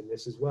subtleties in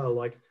this as well.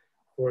 Like,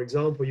 for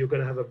example, you're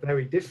going to have a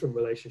very different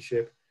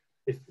relationship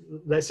if,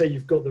 let's say,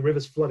 you've got the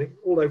rivers flooding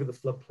all over the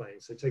floodplain.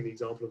 So take the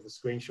example of the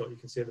screenshot you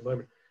can see at the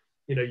moment.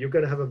 You know, you're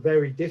going to have a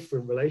very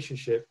different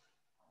relationship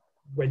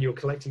when you're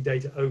collecting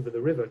data over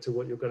the river to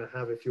what you're going to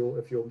have if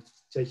you're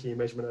taking a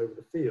measurement over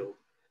the field.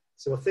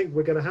 So I think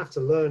we're going to have to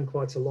learn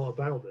quite a lot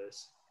about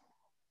this.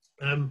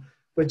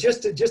 But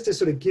just to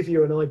sort of give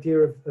you an idea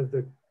of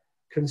the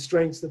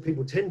constraints that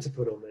people tend to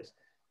put on this,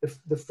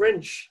 the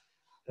French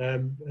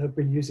have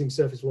been using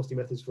surface velocity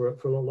methods for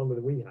a lot longer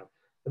than we have.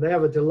 And they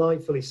have a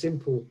delightfully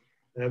simple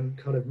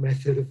kind of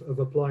method of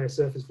applying a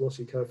surface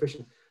velocity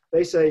coefficient.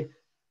 They say,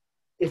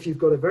 if you've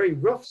got a very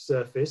rough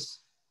surface,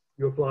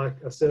 you apply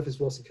a surface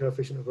velocity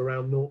coefficient of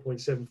around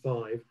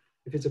 0.75.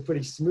 If it's a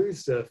pretty smooth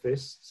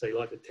surface, say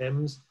like the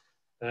Thames,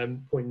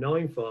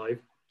 0.95,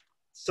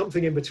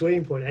 something in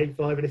between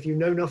 0.85, and if you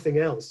know nothing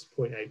else,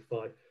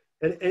 0.85.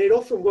 And it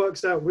often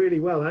works out really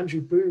well.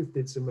 Andrew Booth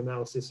did some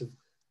analysis of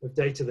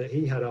data that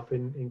he had up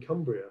in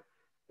Cumbria,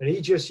 and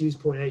he just used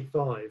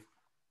 0.85,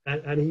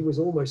 and he was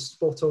almost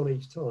spot on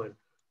each time.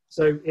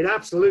 So it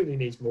absolutely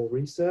needs more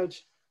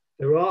research.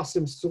 There are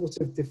some sort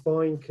of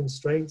defined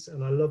constraints,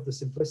 and I love the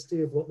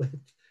simplicity of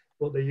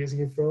what they're using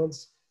in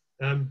France.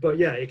 But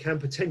yeah, it can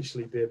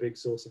potentially be a big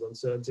source of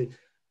uncertainty.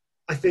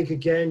 I think,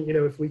 again, you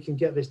know, if we can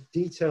get this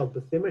detailed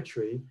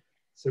bathymetry,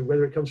 so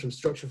whether it comes from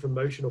structure from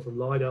motion or from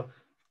LiDAR,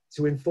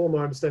 to inform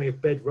our understanding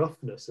of bed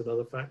roughness and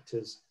other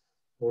factors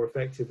more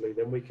effectively,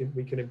 then we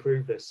can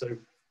improve this. So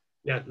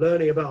yeah,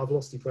 learning about our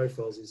velocity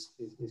profiles is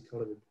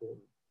kind of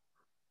important.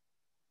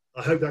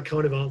 I hope that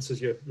kind of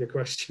answers your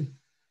question.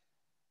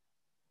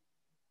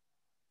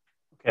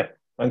 Okay,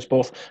 thanks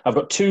both. I've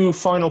got two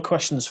final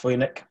questions for you,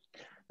 Nick.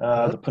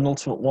 The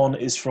penultimate one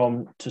is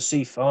from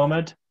Tasif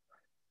Ahmed.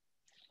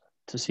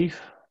 Tasif,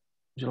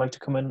 would you like to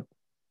come in?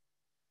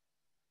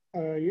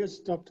 Yes,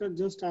 Doctor.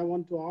 Just I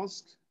want to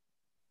ask.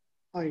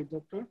 Hi,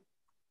 Doctor.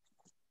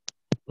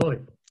 Hi.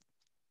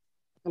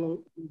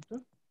 Hello,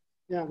 Doctor.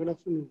 Yeah, good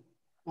afternoon.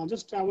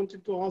 Just I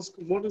wanted to ask,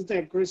 what is the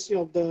accuracy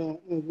of the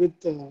with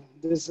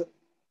this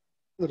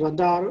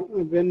radar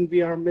when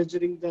we are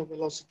measuring the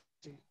velocity?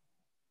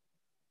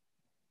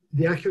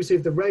 The accuracy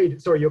of the radar.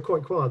 Sorry, you're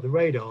quite quiet. The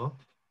radar.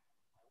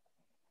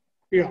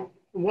 Yeah.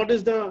 What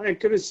is the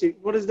accuracy?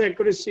 What is the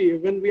accuracy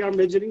when we are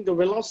measuring the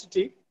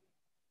velocity?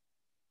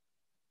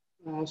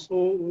 So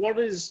what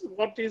is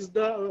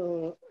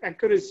the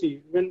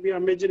accuracy when we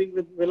are measuring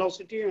with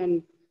velocity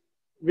and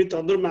with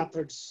other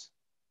methods?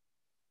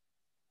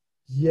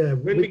 Yeah.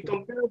 When we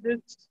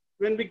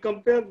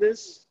compare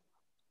this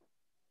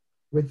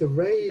with the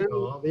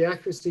radar, the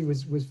accuracy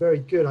was very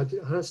good. I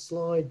had a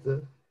slide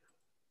that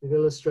it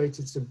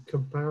illustrated some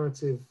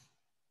comparative.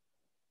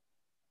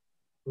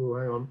 Oh,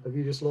 hang on. Have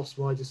you just lost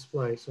my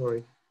display?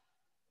 Sorry.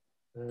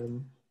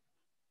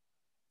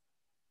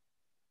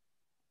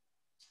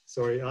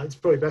 Sorry, it's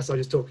probably best I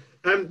just talk.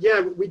 Yeah,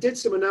 we did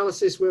some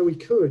analysis where we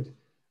could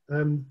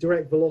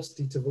direct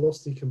velocity to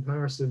velocity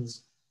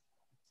comparisons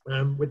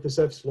with the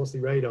surface velocity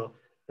radar.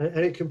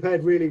 And it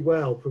compared really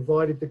well,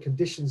 provided the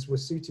conditions were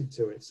suited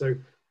to it. So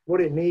what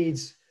it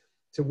needs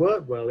to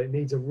work well, it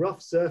needs a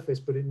rough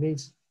surface, but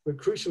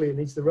crucially, it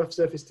needs the rough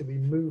surface to be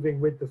moving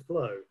with the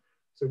flow.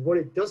 So what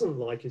it doesn't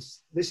like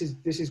is, this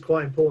is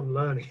quite important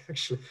learning,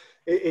 actually.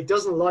 It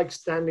doesn't like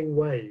standing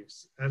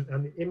waves, and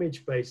the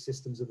image-based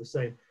systems are the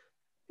same.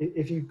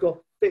 If you've got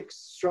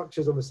fixed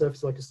structures on the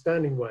surface like a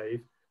standing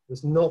wave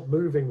that's not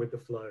moving with the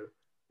flow,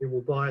 it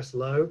will bias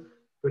low.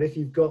 But if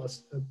you've got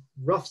a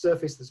rough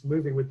surface that's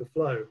moving with the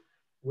flow,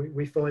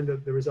 we find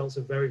that the results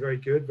are very, very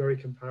good, very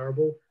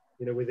comparable,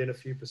 you know, within a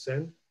few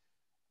 %.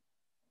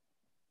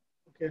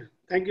 Okay,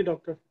 thank you,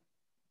 Doctor.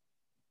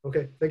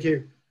 Okay, thank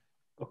you.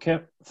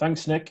 Okay,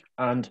 thanks, Nick.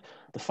 And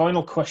the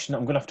final question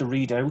I'm going to have to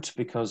read out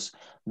because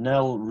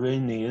Nell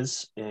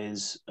Rainiers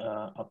is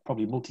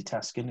probably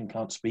multitasking and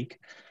can't speak.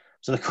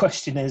 So the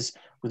question is,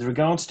 with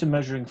regards to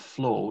measuring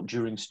flow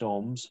during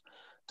storms,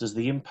 does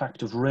the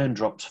impact of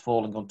raindrops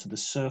falling onto the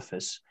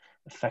surface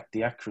affect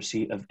the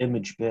accuracy of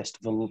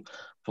image-based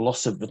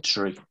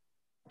velocimetry?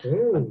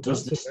 And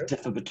does this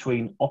differ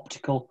between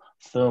optical,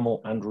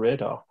 thermal, and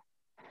radar?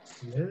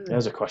 Yeah.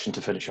 There's a question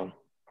to finish on.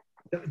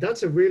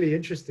 That's a really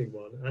interesting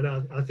one, and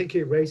I think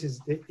it raises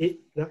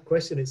that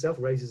question itself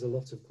raises a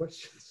lot of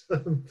questions.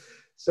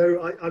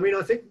 So I mean,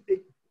 I think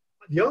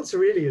the answer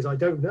really is I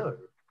don't know,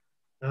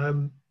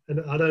 and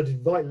I'd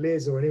invite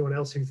Liz or anyone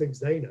else who thinks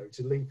they know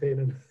to leap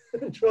in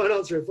and try and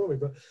answer it for me.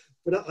 But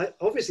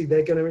obviously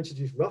they're going to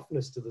introduce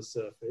roughness to the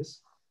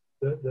surface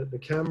that the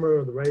camera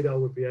or the radar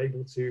would be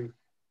able to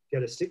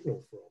get a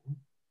signal from.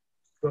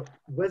 But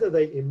whether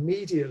they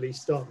immediately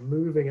start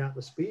moving at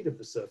the speed of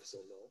the surface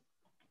or not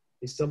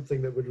is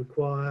something that would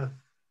require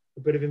a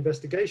bit of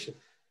investigation.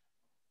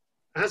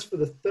 As for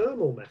the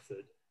thermal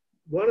method,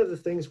 one of the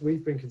things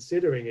we've been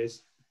considering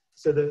is,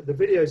 so the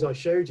videos I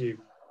showed you,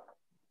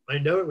 I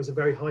know it was a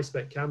very high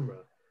spec camera,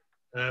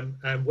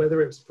 and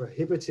whether it was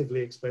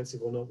prohibitively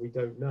expensive or not, we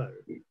don't know.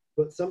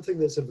 But something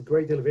that's of a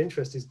great deal of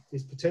interest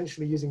is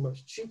potentially using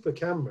much cheaper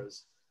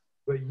cameras,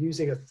 but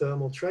using a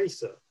thermal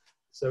tracer.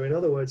 So in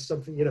other words,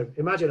 something, you know,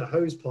 imagine a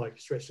hose pipe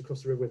stretched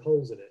across the river with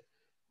holes in it.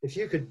 If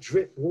you could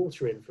drip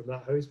water in from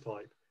that hose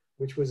pipe,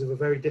 which was of a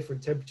very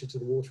different temperature to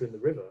the water in the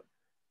river,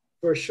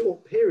 for a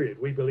short period,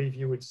 we believe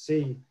you would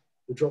see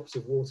the drops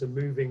of water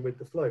moving with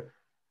the flow.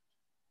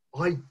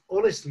 I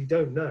honestly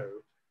don't know.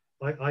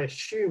 I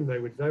assume they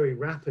would very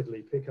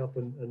rapidly pick up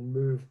and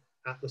move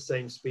at the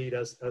same speed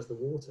as the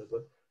water,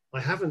 but I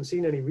haven't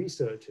seen any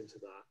research into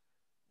that.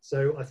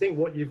 So I think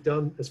what you've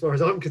done, as far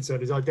as I'm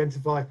concerned, is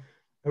identify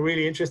a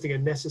really interesting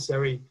and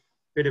necessary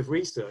bit of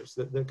research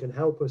that can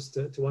help us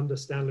to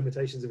understand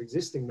limitations of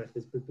existing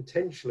methods, but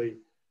potentially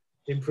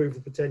improve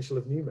the potential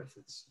of new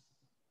methods.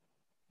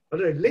 I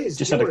don't know, Liz,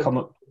 just had a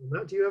comment.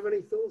 Do you have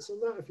any thoughts on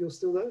that, if you're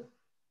still there?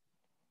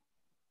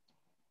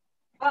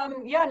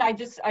 Yeah, and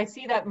I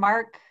see that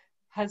Mark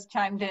has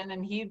chimed in,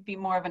 and he'd be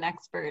more of an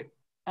expert,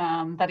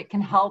 that it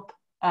can help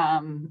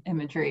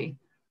imagery.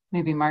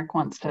 Maybe Mark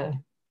wants to.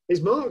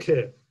 Is Mark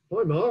here?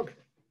 Hi, Mark.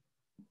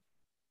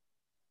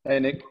 Hey,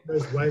 Nick. He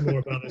knows way more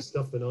about this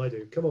stuff than I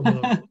do. Come on,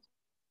 Mark.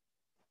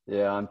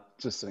 Yeah, I'm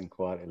just sitting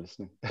quietly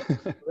listening.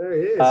 There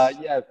he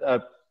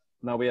is.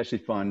 No, we actually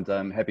find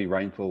heavy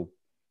rainfall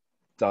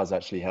does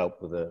actually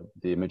help with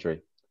the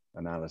imagery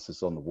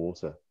analysis on the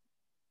water.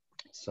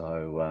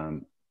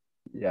 So,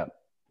 yeah,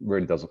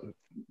 really does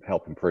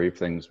help improve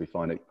things. We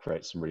find it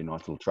creates some really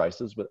nice little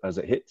traces but as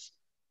it hits.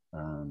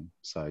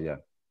 So, yeah,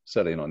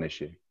 certainly not an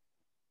issue.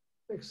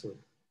 Excellent.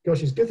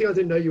 Gosh, it's a good thing I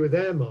didn't know you were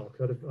there, Mark.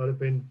 I'd have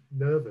been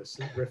nervous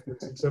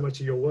referencing so much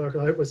of your work.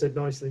 I hope I said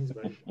nice things,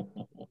 mate.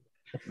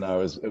 No,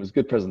 it was a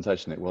good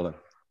presentation, Nick. Well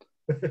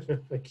done.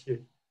 Thank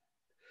you.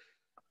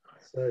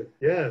 So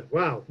yeah,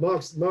 wow.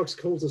 Mark's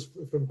called us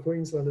from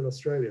Queensland in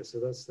Australia, so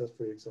that's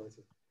pretty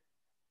exciting.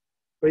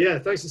 But yeah,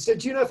 thanks. So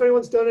do you know if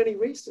anyone's done any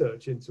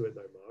research into it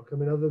though, Mark? I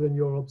mean, other than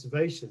your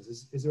observations,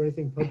 is there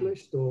anything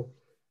published, or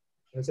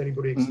has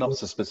anybody explored? Not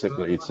so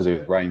specifically to do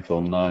with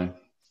rainfall, no.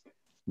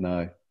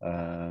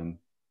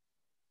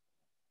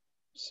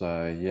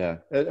 So yeah,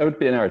 it would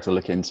be an area to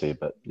look into,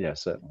 but yeah,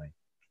 certainly.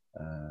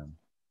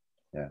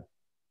 Yeah,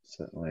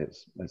 certainly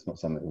it's not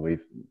something we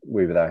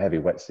with our heavy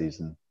wet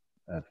season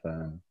have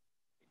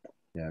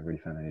really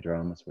found any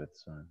dramas with.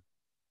 So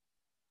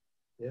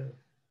yeah,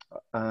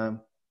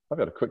 I've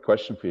got a quick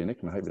question for you,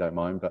 Nick, and I hope you don't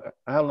mind. But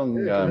how long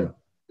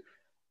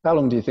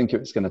do you think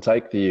it's going to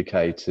take the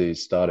UK to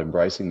start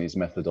embracing these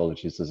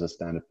methodologies as a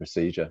standard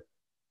procedure?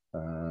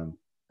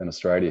 In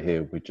Australia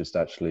here, we're just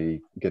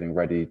actually getting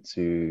ready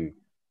to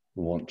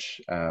launch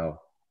our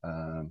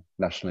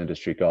national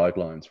industry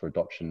guidelines for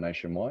adoption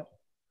nationwide.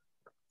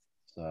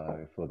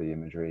 So for the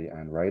imagery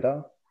and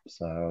radar.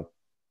 So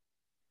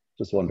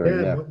just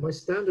wondering. Yeah, my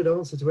standard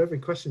answer to every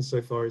question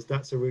so far is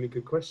that's a really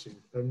good question.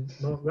 And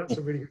Mark, that's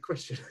a really good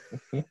question.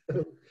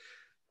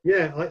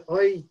 Yeah,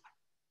 I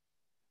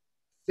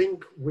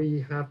think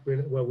we have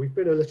been, well, we've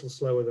been a little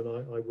slower than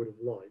I would have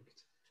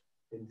liked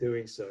in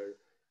doing so.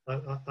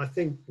 I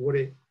think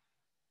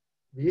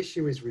the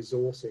issue is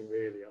resourcing,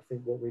 really. I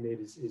think what we need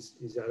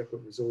is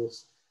adequate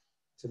resource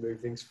to move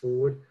things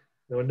forward.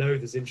 Now, I know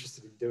there's interest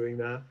in doing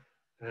that,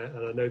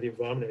 and I know the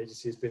Environment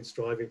Agency has been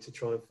striving to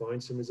try and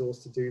find some resource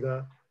to do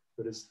that,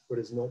 but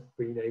has not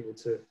been able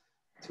to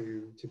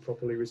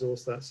properly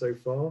resource that so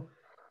far.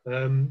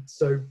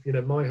 So, you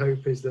know, my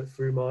hope is that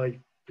through my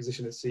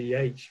position at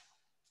CEH,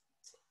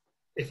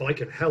 if I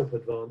can help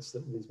advance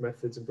these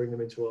methods and bring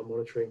them into our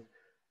monitoring,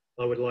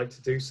 I would like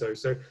to do so.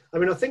 So, I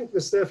mean, I think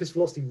the surface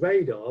velocity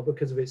radar,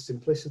 because of its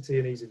simplicity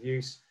and ease of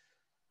use,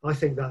 I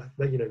think that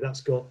you know,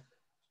 that's got,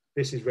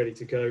 this is ready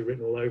to go,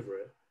 written all over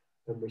it,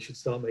 and we should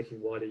start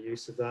making wider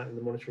use of that in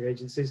the monitoring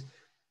agencies.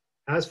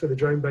 As for the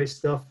drone-based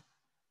stuff,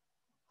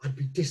 I'd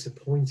be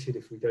disappointed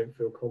if we don't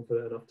feel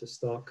confident enough to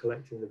start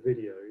collecting the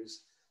videos,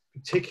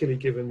 particularly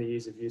given the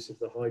ease of use of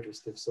the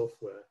HydroStiff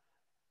software.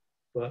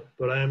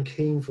 But I am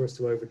keen for us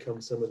to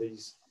overcome some of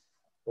these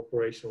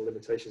operational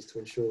limitations to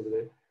ensure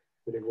that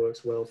it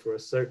works well for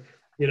us. So,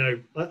 you know,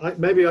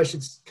 maybe I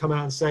should come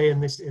out and say in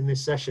this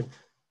session,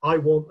 I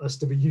want us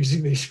to be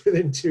using these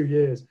within 2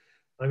 years.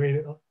 I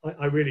mean,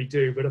 I really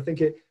do, but I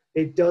think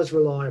it does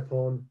rely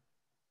upon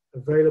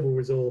available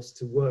resource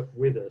to work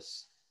with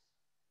us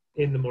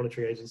in the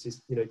monitoring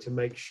agencies, you know, to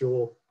make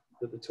sure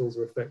that the tools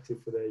are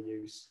effective for their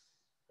use.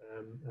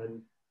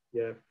 And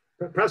yeah,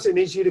 perhaps it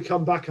needs you to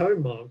come back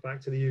home, Mark,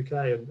 back to the UK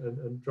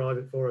and drive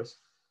it for us.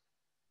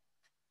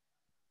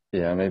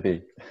 Yeah,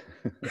 maybe.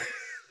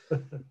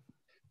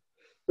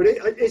 But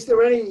is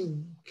there any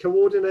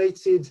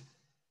coordinated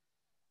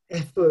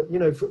effort, you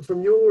know,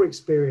 from your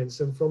experience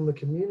and from the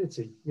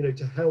community, you know,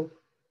 to help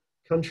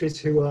countries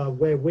who are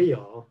where we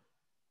are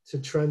to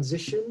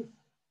transition?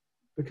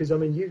 Because I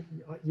mean,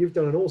 you've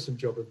done an awesome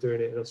job of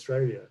doing it in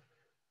Australia,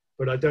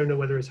 but I don't know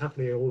whether it's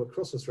happening all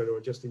across Australia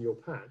or just in your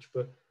patch.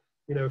 But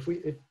you know, if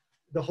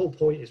the whole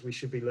point is we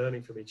should be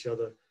learning from each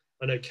other.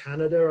 I know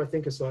Canada, I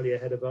think, are slightly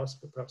ahead of us,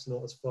 but perhaps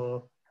not as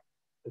far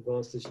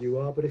advanced as you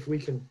are. But if we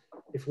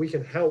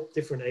can help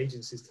different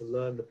agencies to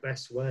learn the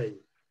best way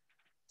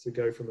to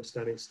go from a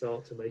standing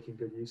start to making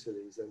good use of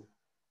these, then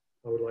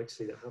I would like to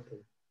see that happen.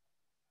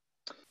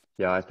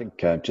 Yeah, I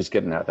think just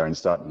getting out there and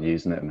starting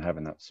using it and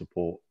having that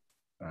support.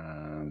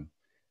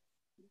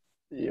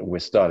 We're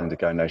starting to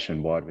go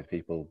nationwide with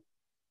people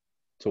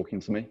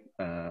talking to me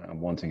and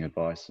wanting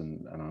advice,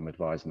 and I'm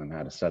advising them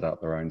how to set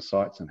up their own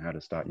sites and how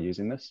to start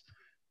using this.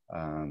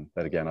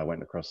 But again, I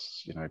went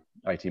across,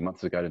 18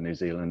 months ago to New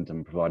Zealand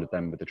and provided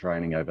them with the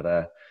training over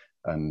there,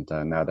 and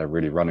now they're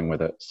really running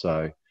with it.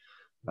 So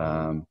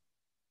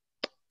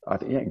I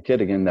think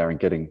getting in there and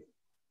getting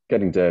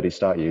dirty,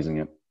 start using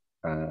it,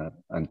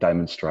 and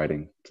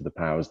demonstrating to the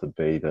powers that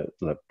be that,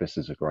 look, this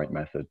is a great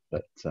method.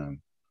 But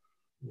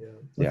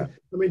yeah.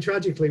 I mean,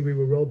 tragically, we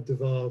were robbed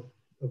of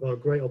our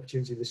great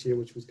opportunity this year,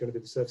 which was going to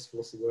be the surface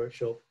velocity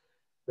workshop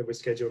that was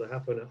scheduled to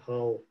happen at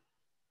Hull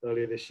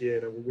earlier this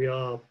year. And we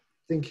are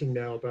thinking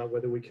now about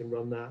whether we can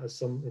run that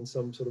as in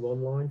some sort of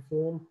online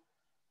form.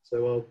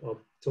 So I'll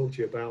talk to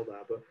you about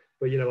that.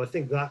 But I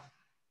think that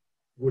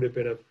would have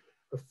been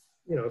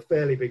a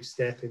fairly big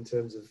step in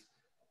terms of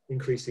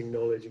increasing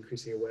knowledge,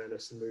 increasing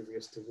awareness, and moving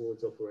us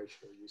towards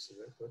operational use of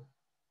it.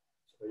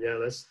 But yeah,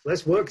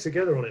 let's work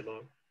together on it,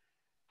 Mark.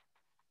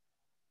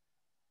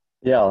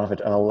 Yeah,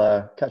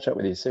 I'll catch up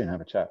with you soon.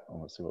 Have a chat, and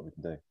we'll see what we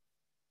can do.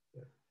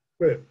 Yeah.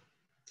 Brilliant.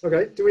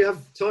 Okay, do we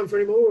have time for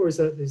any more, or is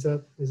that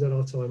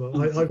our time?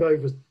 I've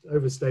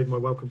overstayed my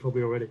welcome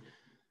probably already.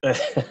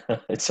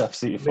 It's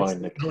absolutely fine,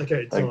 Nick.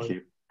 Thank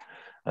you.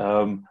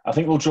 time. I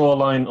think we'll draw a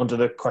line under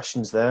the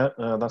questions there.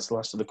 That's the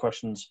last of the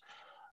questions